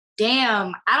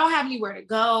 damn, I don't have anywhere to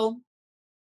go.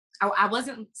 I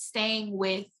wasn't staying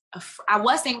with I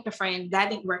was staying with a friend.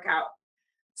 That didn't work out.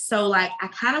 So like I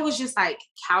kind of was just like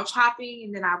couch hopping,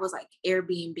 and then I was like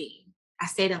Airbnb. I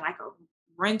stayed in like a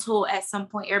rental at some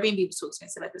point. Airbnb was too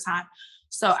expensive at the time.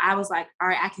 So I was like, all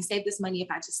right, I can save this money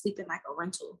if I just sleep in like a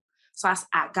rental. So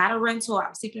I got a rental. I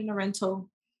was sleeping in a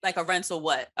rental. Like a rental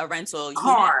what? A rental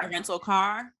car. Unit? A rental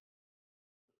car?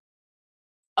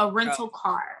 A rental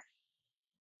car.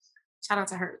 Shout out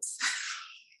to Hertz.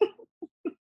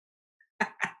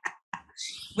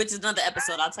 Which is another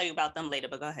episode. I'll tell you about them later,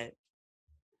 but go ahead.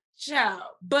 Yeah,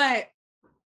 but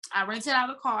I rented out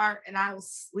a car and I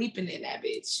was sleeping in that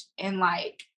bitch and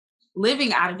like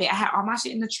living out of it. I had all my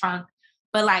shit in the trunk,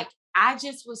 but like I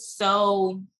just was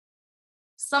so.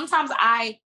 Sometimes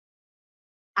I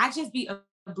just be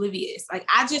oblivious. Like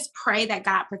I just pray that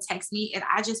God protects me, and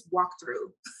I just walk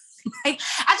through. Like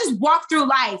I just walk through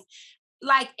life.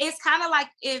 Like it's kind of like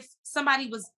if somebody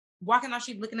was walking down the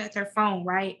street looking at their phone,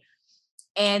 right?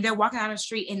 And they're walking down the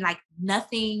street and like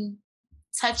nothing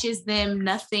touches them,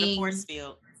 nothing. The force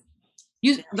field.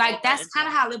 That's kind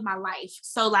of how I live my life.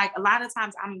 So like a lot of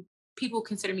times people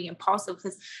consider me impulsive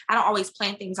because I don't always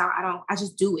plan things out. I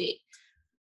just do it.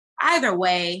 Either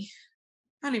way,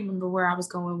 I don't even remember where I was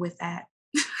going with that.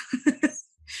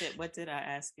 Shit, what did I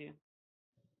ask you?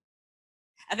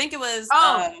 I think it was.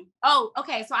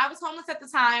 Okay. So I was homeless at the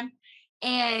time,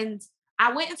 and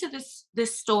I went into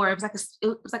this store. It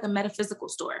was like a metaphysical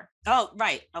store. Oh,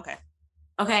 right. Okay.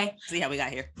 Okay. See how we got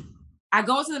here. I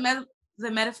go into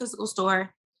the metaphysical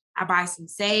store. I buy some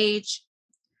sage.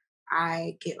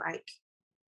 I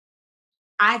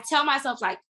tell myself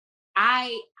like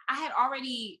I had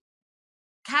already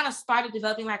kind of started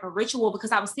developing like a ritual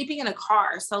because I was sleeping in a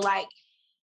car. So like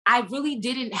I really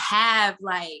didn't have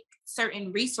like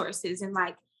certain resources, and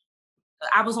like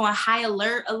I was on high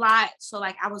alert a lot. So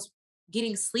like I was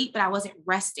getting sleep, but I wasn't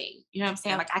resting. You know what I'm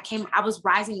saying? Like I was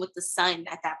rising with the sun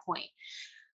at that point.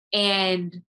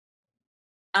 And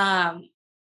I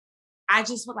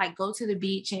just would like go to the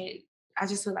beach, and I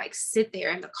just would like sit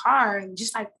there in the car and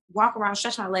just like walk around,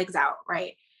 stretch my legs out,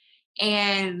 right?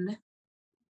 And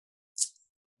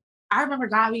I remember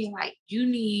God being like, you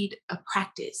need a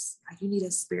practice. Like you need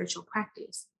a spiritual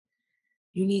practice.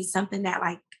 You need something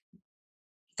that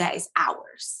is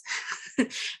ours.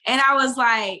 And I was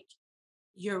like,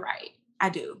 you're right. I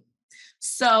do.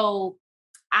 So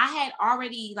I had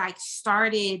already I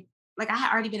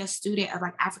had already been a student of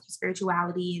like African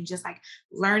spirituality and just like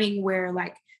learning where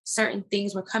like certain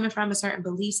things were coming from and certain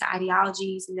beliefs and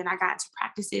ideologies. And then I got into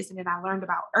practices, and then I learned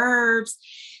about herbs,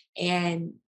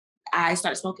 and I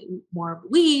started smoking more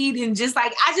weed, and just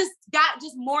like, I just got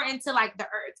just more into like the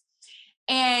earth.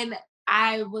 And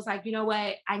I was like, you know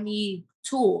what? I need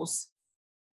tools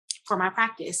for my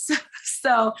practice.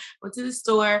 So went to the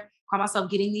store, called myself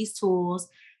getting these tools.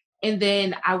 And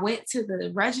then I went to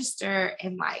the register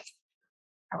and like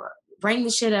I rang the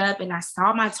shit up and I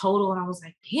saw my total and I was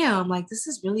like, damn, like this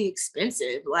is really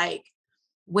expensive. Like,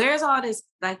 where's all this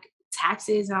like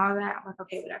taxes and all that? I'm like,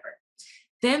 okay, whatever.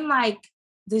 Then like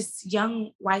this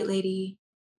young white lady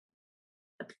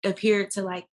appeared to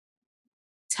like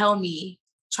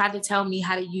tried to tell me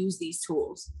how to use these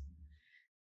tools.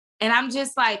 And I'm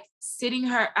just like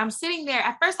I'm sitting there.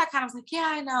 At first I kind of was like, yeah,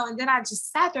 I know. And then I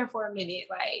just sat there for a minute.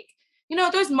 Like, you know,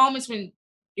 there's moments when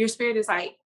your spirit is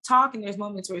like talk and there's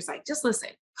moments where it's like, just listen.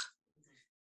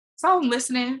 So I'm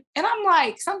listening. And I'm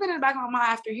like, something in the back of my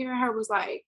mind after hearing her was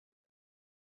like,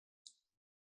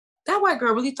 that white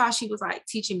girl really thought she was like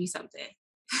teaching me something.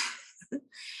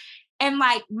 And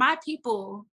like my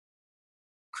people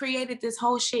created this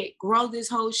whole shit, grow this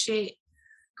whole shit,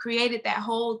 created that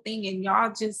whole thing, and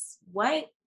y'all just what?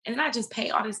 And then I just pay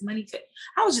all this money for.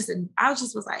 I was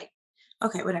like,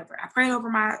 okay, whatever. I prayed over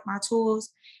my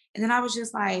tools, and then I was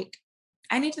just like,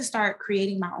 I need to start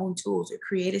creating my own tools or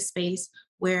create a space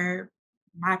where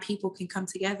my people can come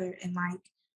together and like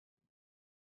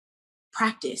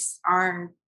practice our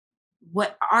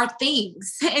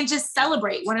things and just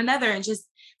celebrate one another and just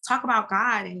talk about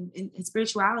God and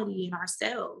spirituality and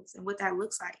ourselves and what that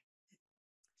looks like.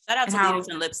 Shout out to Leaders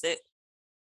in Lipstick.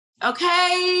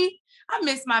 Okay. I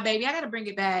miss my baby. I got to bring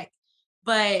it back.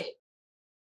 But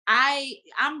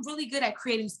I'm really good at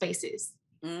creating spaces.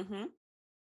 Mm-hmm.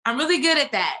 I'm really good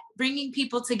at that. Bringing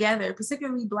people together,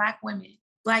 particularly Black women,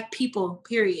 Black people,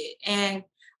 period. And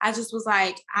I just was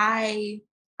like, I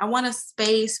want a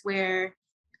space where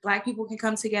Black people can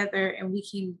come together and we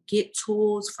can get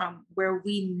tools from where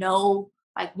I know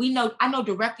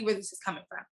directly where this is coming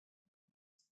from.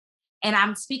 And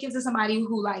I'm speaking to somebody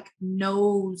who like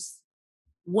knows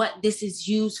what this is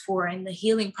used for and the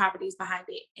healing properties behind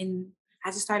it. And I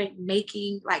just started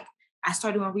I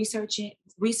started doing research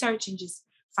and just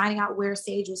finding out where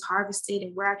sage was harvested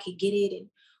and where I could get it and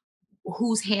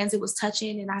whose hands it was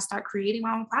touching. And I start creating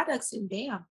my own products and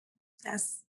bam,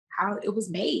 that's how it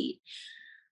was made.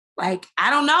 Like, I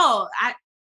don't know.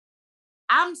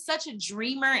 I'm such a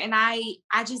dreamer and I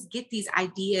just get these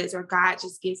ideas or God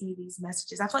just gives me these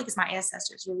messages. I feel like it's my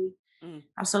ancestors really.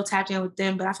 I'm so tapped in with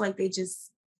them, but I feel like they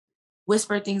just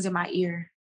whisper things in my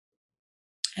ear.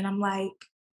 And I'm like,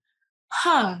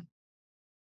 I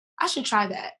should try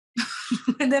that.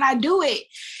 And then I do it.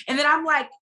 And then I'm like,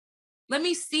 let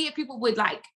me see if people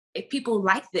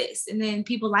like this. And then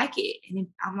people like it. And then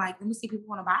I'm like, let me see if people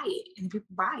want to buy it. And then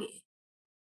people buy it.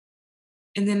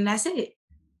 And then that's it.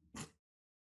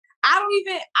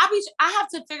 I have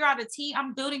to figure out a team.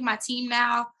 I'm building my team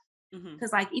now.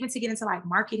 Because like, even to get into like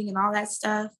marketing and all that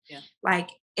stuff, like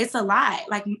it's a lot.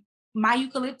 Like my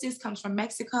eucalyptus comes from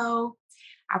Mexico.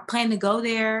 I plan to go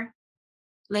there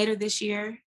later this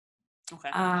year. Okay.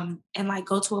 And like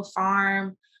go to a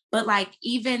farm. But like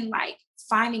even like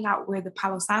finding out where the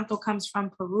Palo Santo comes from,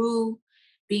 Peru,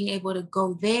 being able to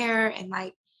go there and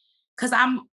like, because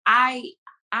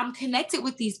I'm connected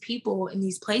with these people in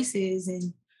these places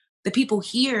and the people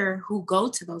here who go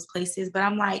to those places, but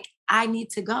I'm like, I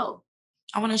need to go.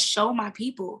 I want to show my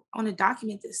people. I want to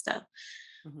document this stuff.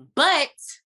 But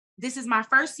this is my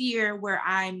first year where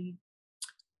I'm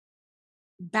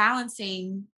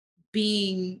balancing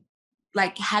being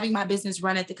like having my business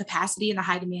run at the capacity and the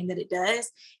high demand that it does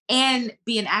and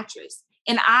be an actress.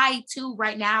 And I too,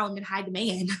 right now, am in high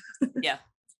demand. Yeah.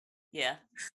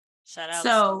 Shout out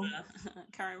to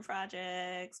current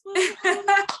projects.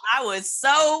 I was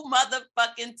so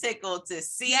motherfucking tickled to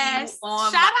see you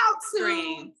on my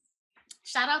screen.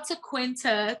 Shout out to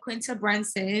Quinta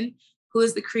Brunson, who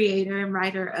is the creator and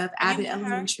writer of Abbott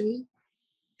Elementary.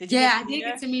 I did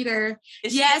get to meet her.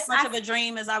 Is she as much of a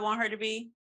dream as I want her to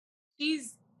be?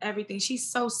 She's everything. She's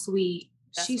so sweet.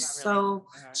 She's so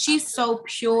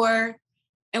pure.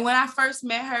 And when I first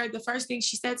met her, the first thing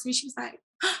she said to me, she was like,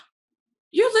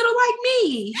 "You're little like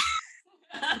me."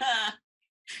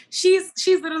 She's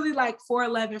literally like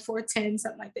 4'11", 4'10",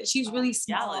 something like that. She's really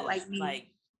small like me. Like,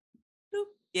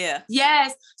 yeah.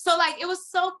 Yes. So like it was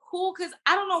so cool because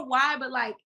I don't know why, but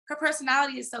like her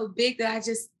personality is so big that I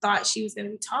just thought she was gonna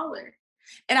be taller.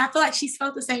 And I feel like she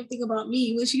felt the same thing about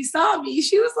me. When she saw me,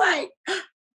 she was like,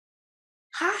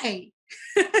 "Hi."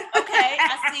 Okay,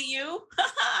 I see you.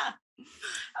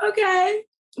 Okay.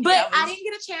 But I didn't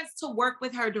get a chance to work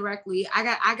with her directly.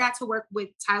 I got to work with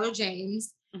Tyler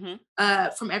James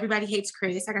from Everybody Hates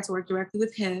Chris. I got to work directly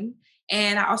with him.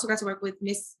 And I also got to work with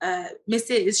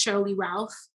Mrs. Shirley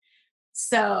Ralph.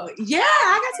 So yeah,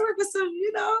 I got to work with some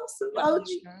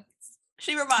OGs.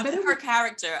 She reminded her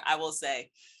character, I will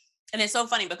say. And it's so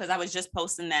funny because I was just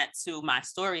posting that to my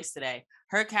stories today.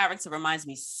 Her character reminds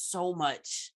me so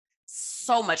much.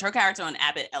 Her character on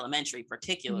Abbott Elementary,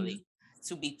 particularly,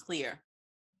 to be clear,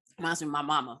 reminds me of my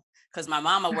mama. Because my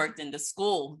mama worked in the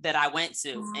school that I went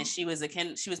to, and she was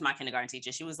my kindergarten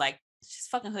teacher. She was like, she's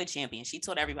fucking hood champion. She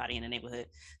taught everybody in the neighborhood.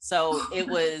 So it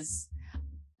was,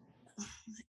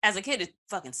 as a kid, it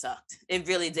fucking sucked. It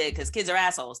really did, because kids are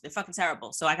assholes. They're fucking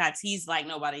terrible. So I got teased like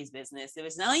nobody's business. It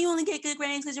was, no, you only get good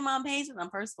grades because your mom pays for them.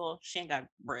 First of all, she ain't got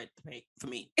bread to pay for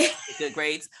me to get good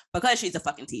grades because she's a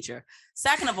fucking teacher.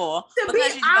 Second of all,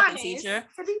 because she's a fucking teacher,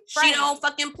 she don't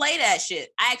fucking play that shit.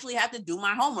 I actually have to do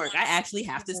my homework. I actually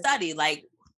have to study. Like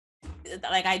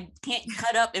I can't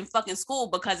cut up in fucking school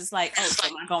because it's like, oh, so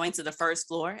am I going to the first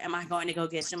floor? Am I going to go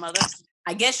get your mother?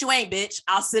 I guess you ain't, bitch.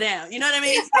 I'll sit down. You know what I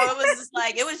mean? So it was just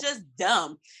like, it was just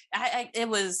dumb. It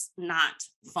was not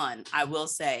fun, I will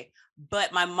say.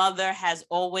 But my mother has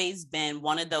always been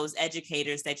one of those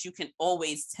educators that you can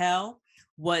always tell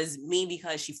was mean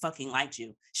because she fucking liked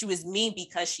you. She was mean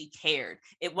because she cared.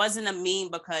 It wasn't a mean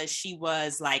because she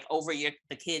was like over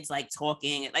the kids like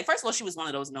talking. Like, first of all, she was one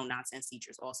of those no nonsense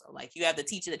teachers also. Like, you have the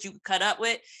teacher that you could cut up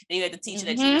with, and you have the teacher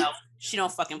that you know she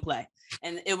don't fucking play.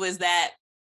 And it was that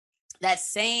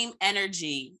same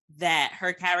energy that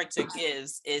her character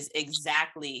gives is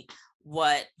exactly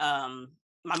what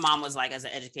my mom was like as an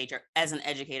educator,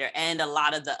 and a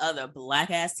lot of the other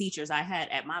black ass teachers I had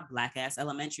at my black ass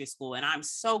elementary school. And I'm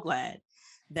so glad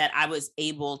that I was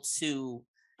able to,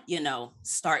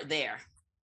 start there.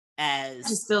 I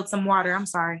just spilled some water. I'm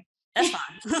sorry. That's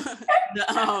fine.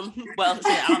 Well, shit,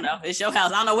 I don't know. It's your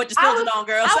house. I don't know what you spilled it on,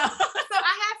 girl. So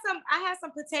I had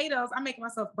some potatoes. I'm making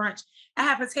myself brunch. I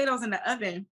have potatoes in the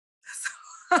oven.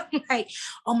 So I'm like,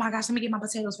 oh my gosh, let me get my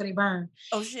potatoes before they burn.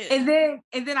 Oh shit. And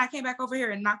then I came back over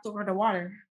here and knocked over the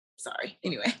water. Sorry.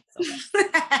 Anyway. Okay.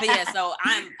 But yeah, so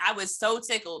I was so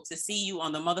tickled to see you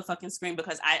on the motherfucking screen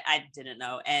because I didn't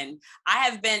know. And I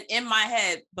have been in my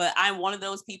head, but I'm one of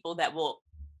those people that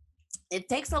it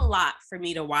takes a lot for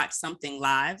me to watch something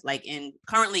live, like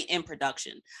currently in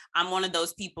production. I'm one of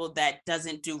those people that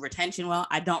doesn't do retention well.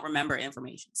 I don't remember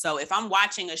information. So if I'm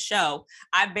watching a show,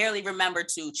 I barely remember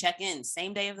to check in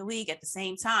same day of the week at the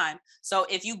same time. So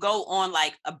if you go on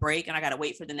like a break and I got to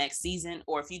wait for the next season,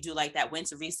 or if you do like that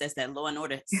winter recess that Law and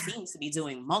Order seems to be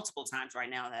doing multiple times right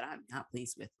now that I'm not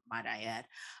pleased with, might I add.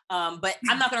 But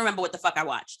I'm not going to remember what the fuck I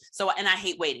watched. And I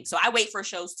hate waiting. So I wait for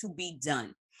shows to be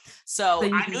done. So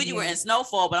I knew you were in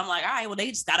Snowfall, but I'm like, all right, well, they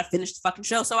just got to finish the fucking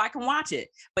show so I can watch it.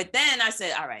 But then I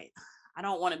said, all right, I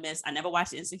don't want to miss. I never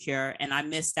watched Insecure, and I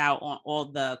missed out on all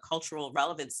the cultural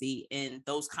relevancy in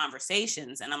those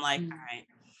conversations. And I'm like, all right,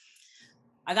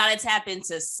 I got to tap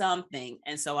into something.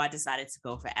 And so I decided to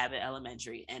go for Abbott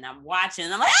Elementary, and I'm watching,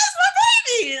 and I'm like, that's my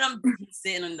baby. And I'm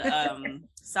sitting in the,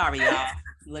 sorry, y'all,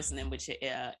 listening with your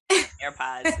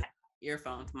AirPods,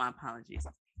 earphones. My apologies.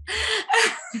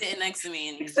 Sitting next to me,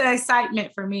 and it's the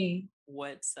excitement for me.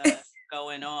 What's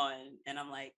going on? And I'm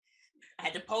like, I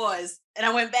had to pause, and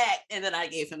I went back, and then I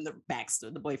gave him the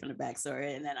backstory, the boyfriend the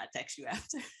backstory, and then I text you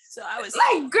after. So I was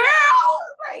like, girl,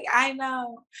 like, I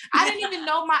know. I didn't even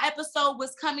know my episode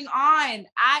was coming on.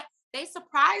 They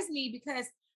surprised me because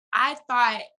I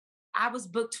thought I was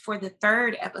booked for the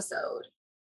third episode.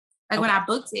 Like when I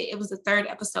booked it, it was the third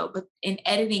episode, but in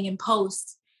editing and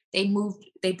post, they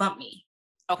bumped me.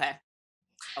 Okay.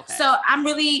 So I'm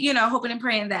really, hoping and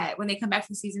praying that when they come back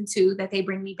from season 2, that they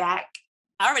bring me back.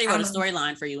 I already wrote a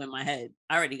storyline for you in my head.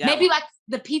 I already got maybe like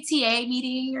the PTA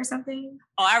meeting or something.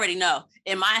 Oh, I already know.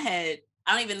 In my head,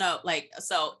 I don't even know.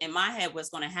 So in my head, what's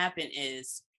going to happen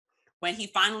is when he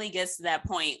finally gets to that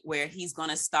point where he's going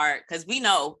to start, because we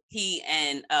know he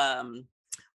and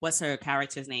what's her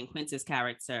character's name? Quinta's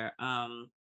character.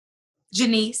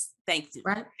 Janice. Thank you.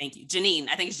 Right? Thank you. Janine.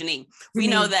 I think it's Janine. We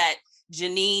know that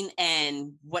Janine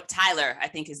and Tyler, I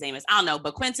think his name is, I don't know,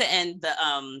 but Quinta and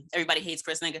the Everybody Hates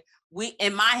Chris nigga,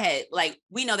 in my head, like,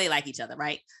 we know they like each other,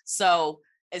 right? So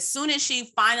as soon as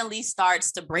she finally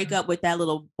starts to break up with that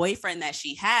little boyfriend that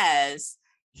she has,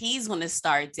 he's going to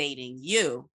start dating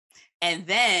you. And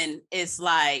then it's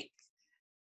like,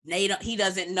 he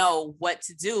doesn't know what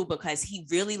to do because he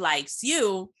really likes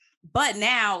you, but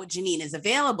now Janine is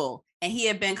available. And he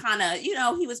had been kind of,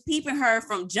 he was peeping her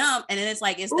from jump. And then it's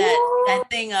like, it's that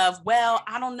thing of, well,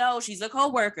 I don't know. She's a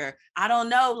coworker. I don't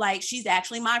know. Like, she's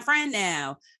actually my friend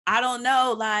now. I don't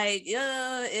know. Like,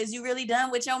 is you really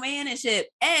done with your manship?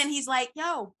 And he's like,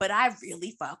 yo, but I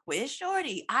really fuck with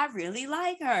Shorty. I really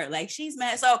like her. Like, she's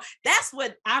mad. So that's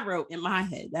what I wrote in my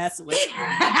head. That's what.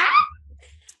 I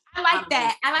like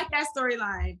that. I like that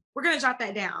storyline. We're going to jot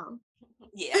that down.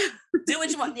 Yeah. Do what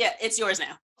you want. Yeah, it's yours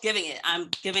now. Giving it. I'm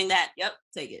giving that. Yep,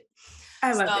 take it.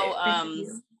 I love So, it. Thank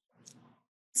you.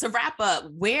 To wrap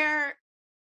up, where,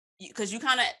 because you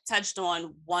kind of touched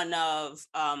on one of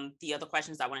the other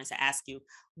questions I wanted to ask you,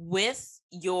 with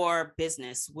your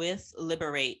business, with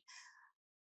Liberate,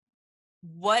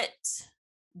 what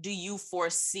do you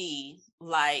foresee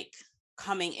like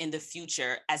coming in the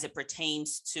future as it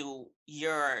pertains to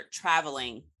your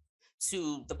traveling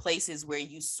to the places where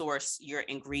you source your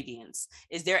ingredients?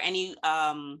 Is there any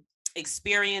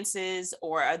experiences,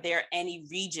 or are there any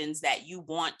regions that you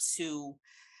want to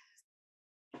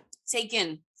take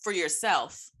in for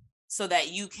yourself so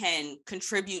that you can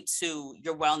contribute to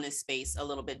your wellness space a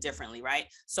little bit differently, right?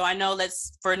 So I know,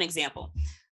 let's, for an example,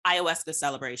 ayahuasca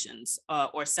celebrations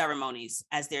or ceremonies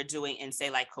as they're doing in, say,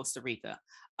 like Costa Rica,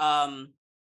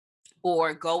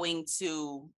 or going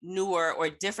to newer or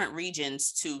different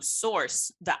regions to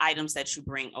source the items that you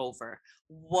bring over.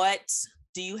 What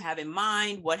do you have in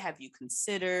mind? What have you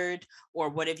considered, or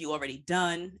what have you already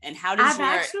done? And how does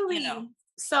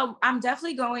so I'm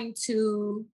definitely going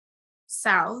to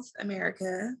South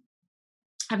America.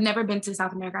 I've never been to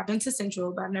South America. I've been to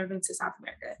Central, but I've never been to South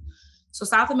America. So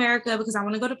South America, because I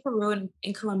want to go to Peru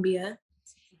and Colombia.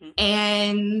 Mm-hmm.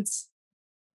 And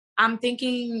I'm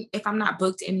thinking, if I'm not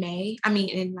booked in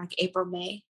in like April,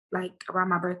 May, like around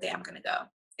my birthday, I'm going to go.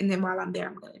 And then while I'm there,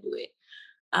 I'm going to do it.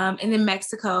 And then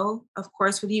Mexico, of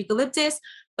course, for the eucalyptus.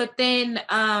 But then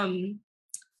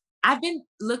I've been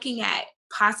looking at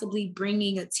possibly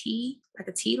bringing a tea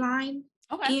line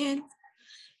in.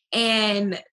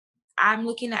 And I'm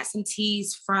looking at some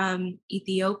teas from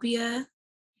Ethiopia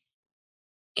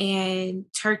and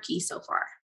Turkey so far.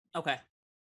 Okay.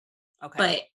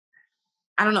 But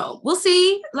I don't know. We'll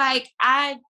see. Like,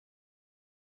 I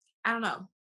don't know.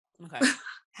 Okay.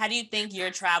 How do you think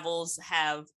your travels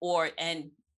have,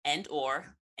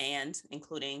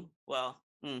 including,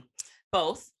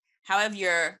 both, how have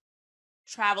your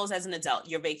travels as an adult,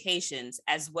 your vacations,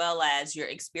 as well as your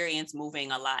experience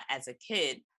moving a lot as a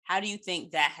kid, how do you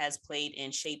think that has played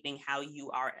in shaping how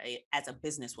you are as a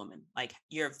businesswoman? Like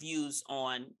your views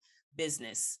on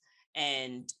business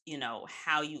and,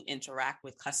 how you interact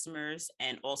with customers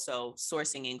and also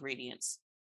sourcing ingredients?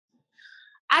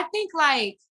 I think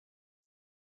like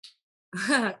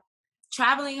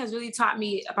traveling has really taught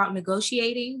me about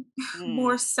negotiating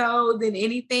more so than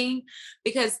anything,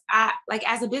 because I, like,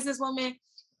 as a businesswoman,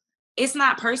 it's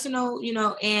not personal,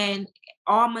 and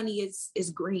all money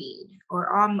is green,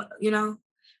 or all,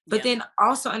 but then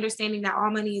also understanding that all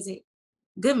money isn't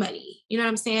good money. You know what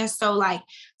I'm saying? So like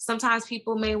sometimes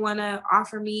people may want to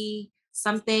offer me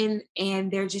something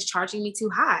and they're just charging me too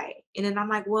high. And then I'm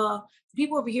like, well, the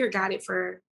people over here got it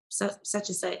for such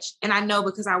and such. And I know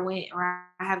because I went, or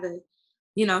I have the,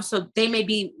 so they may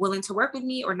be willing to work with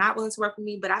me or not willing to work with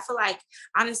me. But I feel like,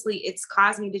 honestly, it's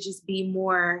caused me to just be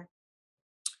more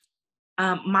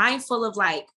mindful of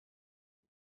like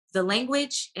the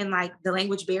language and like the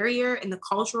language barrier and the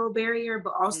cultural barrier,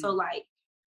 but also like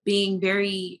being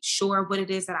very sure of what it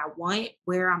is that I want,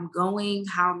 where I'm going,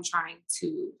 how I'm trying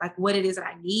to, like, what it is that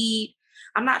I need.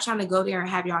 I'm not trying to go there and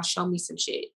have y'all show me some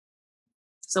shit.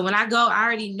 So when I go, I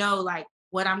already know like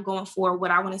what I'm going for,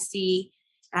 what I want to see.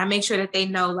 And I make sure that they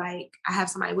know, like, I have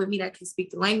somebody with me that can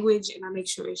speak the language, and I make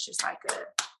sure it's just like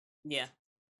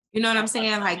you know what I'm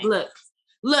saying? Like, look,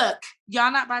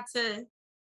 y'all not about to,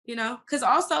 because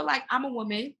also like I'm a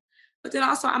woman, but then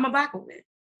also I'm a Black woman.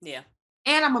 Yeah.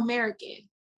 And I'm American.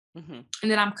 Mm-hmm.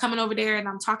 And then I'm coming over there and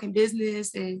I'm talking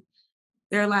business, and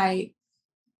they're like,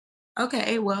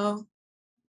 okay, well,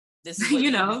 this is what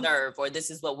you deserve, or this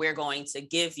is what we're going to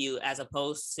give you, as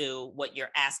opposed to what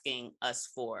you're asking us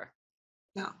for.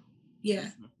 No. Yeah.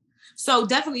 Mm-hmm. So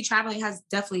definitely traveling has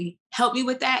definitely helped me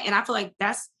with that. And I feel like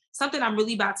that's something I'm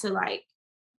really about to like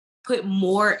put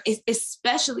more,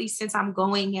 especially since I'm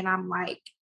going and I'm like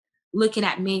looking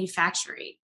at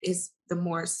manufacturing is the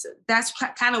more, so that's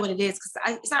kind of what it is. Cause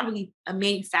it's not really a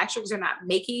manufacturer, because they're not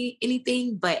making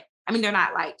anything, but I mean, they're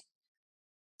not like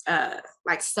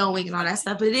sewing and all that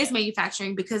stuff, but it is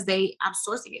manufacturing because I'm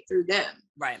sourcing it through them.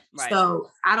 Right. So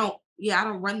I don't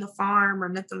run the farm or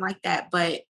nothing like that,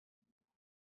 but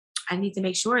I need to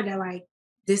make sure that like,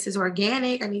 this is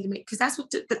organic. I need to make, cause that's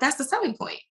that's the selling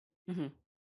point. Mm-hmm.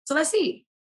 So let's see.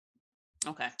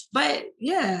 Okay. But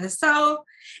yeah, so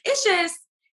it's just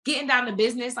getting down to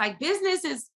business. Like business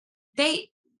is,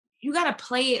 you got to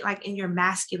play it like in your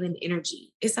masculine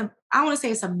energy. I don't want to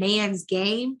say it's a man's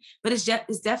game, but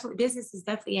definitely, business is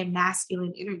definitely a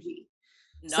masculine energy.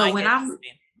 No, so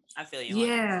I feel you.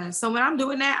 Yeah. So when I'm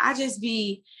doing that,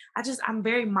 I'm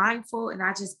very mindful, and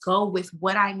I just go with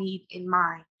what I need in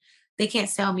mind. They can't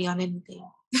sell me on anything.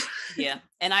 Yeah.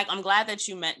 And I'm glad that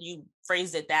you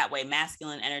phrased it that way,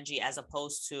 masculine energy, as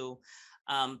opposed to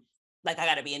like I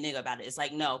gotta be a nigga about it. It's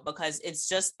like, no, because it's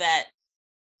just that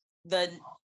the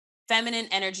feminine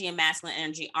energy and masculine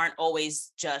energy aren't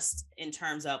always just in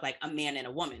terms of like a man and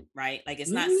a woman, right? Like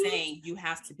it's not saying you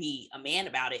have to be a man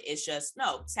about it. It's just,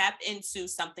 no, tap into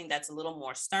something that's a little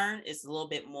more stern, it's a little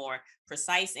bit more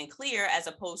precise and clear, as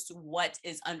opposed to what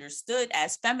is understood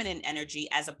as feminine energy,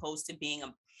 as opposed to being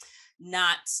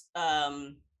not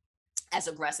as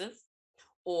aggressive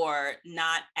or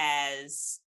not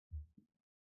as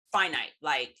finite,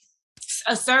 like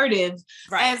assertive,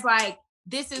 right. as like,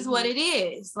 this is what it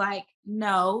is. Like,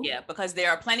 no. Yeah, because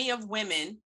there are plenty of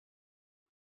women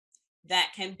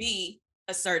that can be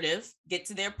assertive, get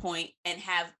to their point, and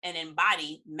have and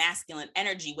embody masculine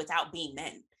energy without being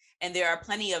men. And there are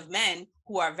plenty of men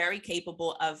who are very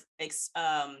capable of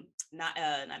not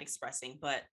expressing,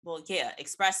 but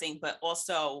expressing, but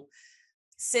also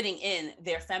sitting in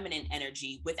their feminine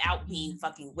energy without being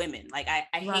fucking women. Like I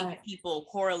hate when people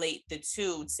correlate the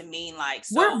two to mean like,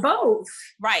 so we're both.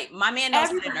 Right. My man knows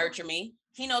how to nurture me.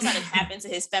 He knows how to tap into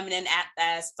his feminine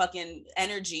ass fucking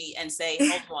energy and say,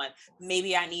 hold on,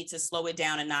 maybe I need to slow it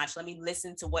down a notch. Let me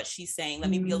listen to what she's saying.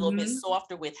 Let me be a little bit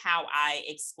softer with how I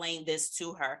explain this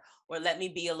to her, or let me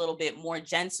be a little bit more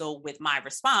gentle with my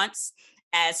response,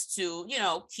 as to,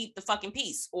 keep the fucking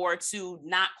peace, or to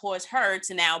not cause her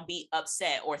to now be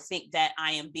upset or think that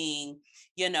I am being,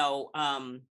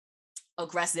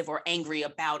 aggressive or angry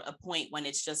about a point, when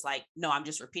it's just like, no, I'm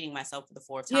just repeating myself for the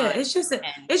fourth time. Yeah, it's just an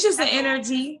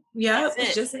energy. Yeah,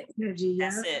 it's just an energy. Yeah,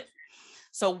 that's it.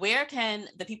 So where can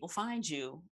the people find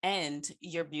you and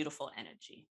your beautiful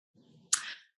energy?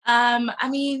 I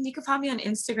mean, you can find me on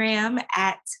Instagram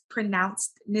at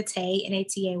pronounced Naté,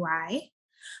 Natay.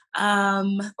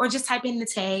 Or just type in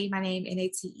Naté, my name,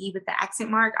 Nate, with the accent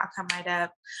mark. I'll come right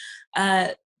up.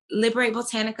 Liberate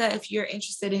Botanica, if you're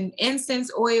interested in incense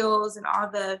oils and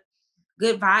all the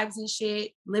good vibes and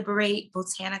shit.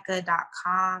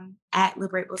 LiberateBotanica.com, at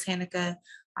Liberate Botanica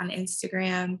on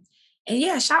Instagram. And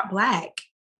yeah, shop Black.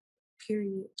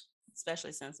 Period.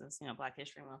 Especially since it's Black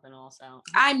History Month and all. So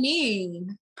I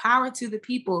mean, power to the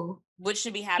people. Which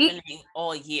should be happening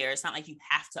all year. It's not like you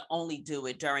have to only do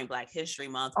it during Black History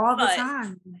Month all the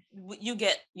time. You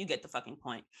get the fucking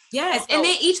point. Yes, and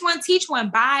then each one teach one.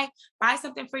 Buy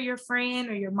something for your friend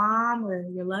or your mom or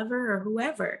your lover or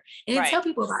whoever, and then tell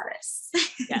people about us.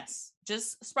 Yes,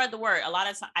 just spread the word.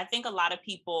 I think a lot of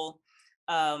people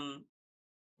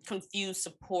confuse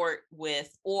support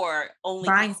with, or only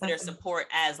consider support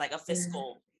as like a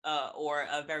fiscal or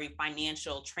a very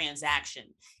financial transaction.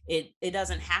 It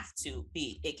doesn't have to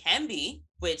be. It can be,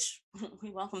 which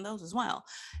we welcome those as well.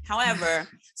 However,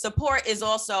 support is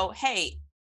also, hey,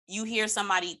 you hear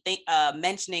somebody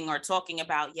mentioning or talking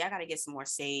about, I got to get some more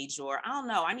sage, or I don't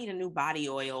know, I need a new body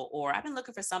oil, or I've been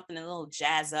looking for something a little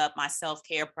jazz up my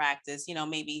self-care practice,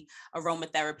 maybe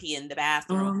aromatherapy in the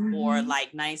bathroom, or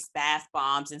like nice bath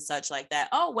bombs and such like that.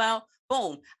 Oh, well,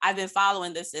 boom. I've been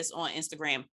following this on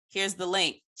Instagram. Here's the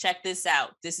link. Check this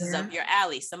out. This is up your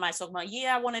alley. Somebody's talking about,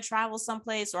 I want to travel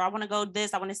someplace, or I want to go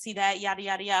this, I want to see that, yada,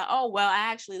 yada, yada. Oh, well,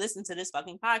 I actually listened to this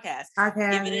fucking podcast.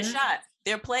 Give it a shot.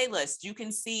 Their playlist, you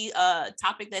can see a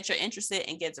topic that you're interested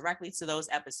in, get directly to those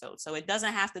episodes. So it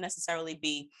doesn't have to necessarily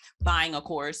be buying a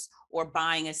course or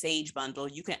buying a sage bundle.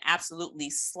 You can absolutely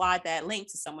slide that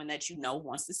link to someone that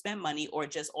wants to spend money, or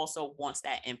just also wants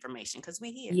that information, because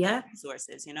we here. Yeah.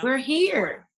 Resources, We're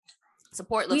here.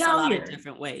 Support looks a lot of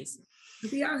different ways.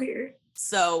 We out here.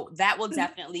 So that will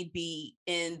definitely be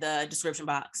in the description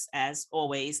box, as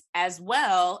always, as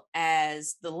well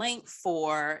as the link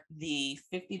for the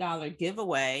 $50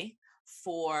 giveaway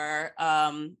for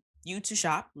you to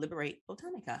shop Liberate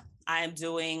Botanica. I am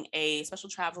doing a special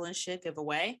travel and shit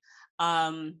giveaway.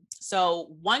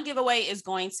 So one giveaway is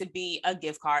going to be a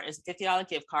gift card. It's a $50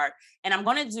 gift card. And I'm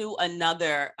going to do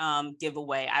another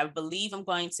giveaway. I believe I'm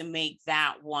going to make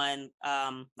that one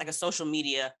like a social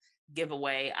media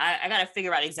giveaway. I got to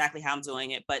figure out exactly how I'm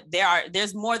doing it, but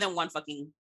there's more than one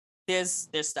fucking, there's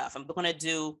stuff we're going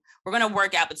to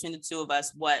work out between the two of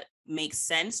us what makes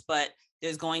sense, but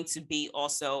there's going to be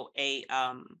also a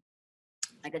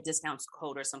like a discount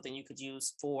code or something you could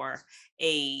use for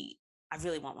I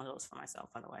really want one of those for myself,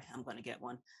 by the way. I'm going to get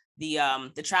one.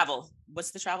 The travel,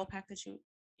 what's the travel pack that you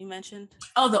mentioned?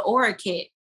 Oh, the Aura kit.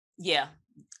 Yeah.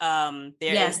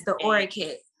 The Aura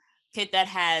kit that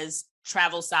has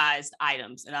travel sized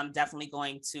items, and I'm definitely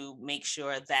going to make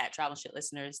sure that Travel Shit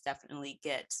listeners definitely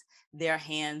get their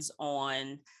hands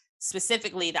on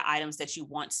specifically the items that you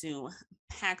want to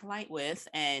pack light with,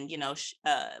 and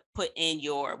put in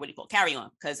your carry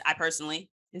on, because I personally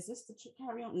Is this the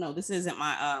carry on? No, this isn't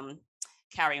my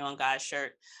carry on guys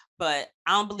shirt. But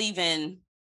I don't believe in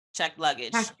checked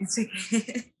luggage.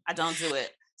 I don't do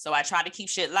it. So I try to keep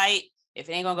shit light. If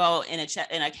it ain't gonna go in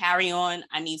a carry on,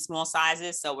 I need small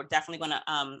sizes. So we're definitely gonna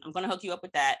I'm gonna hook you up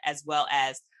with that, as well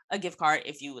as a gift card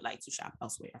if you would like to shop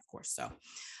elsewhere, of course. So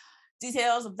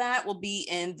details of that will be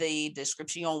in the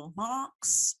description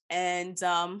box. And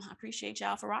I appreciate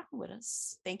y'all for rocking with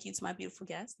us. Thank you to my beautiful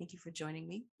guests. Thank you for joining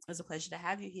me. It was a pleasure to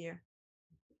have you here.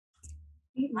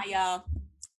 Hi, y'all.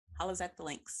 Holla's at the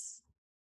links.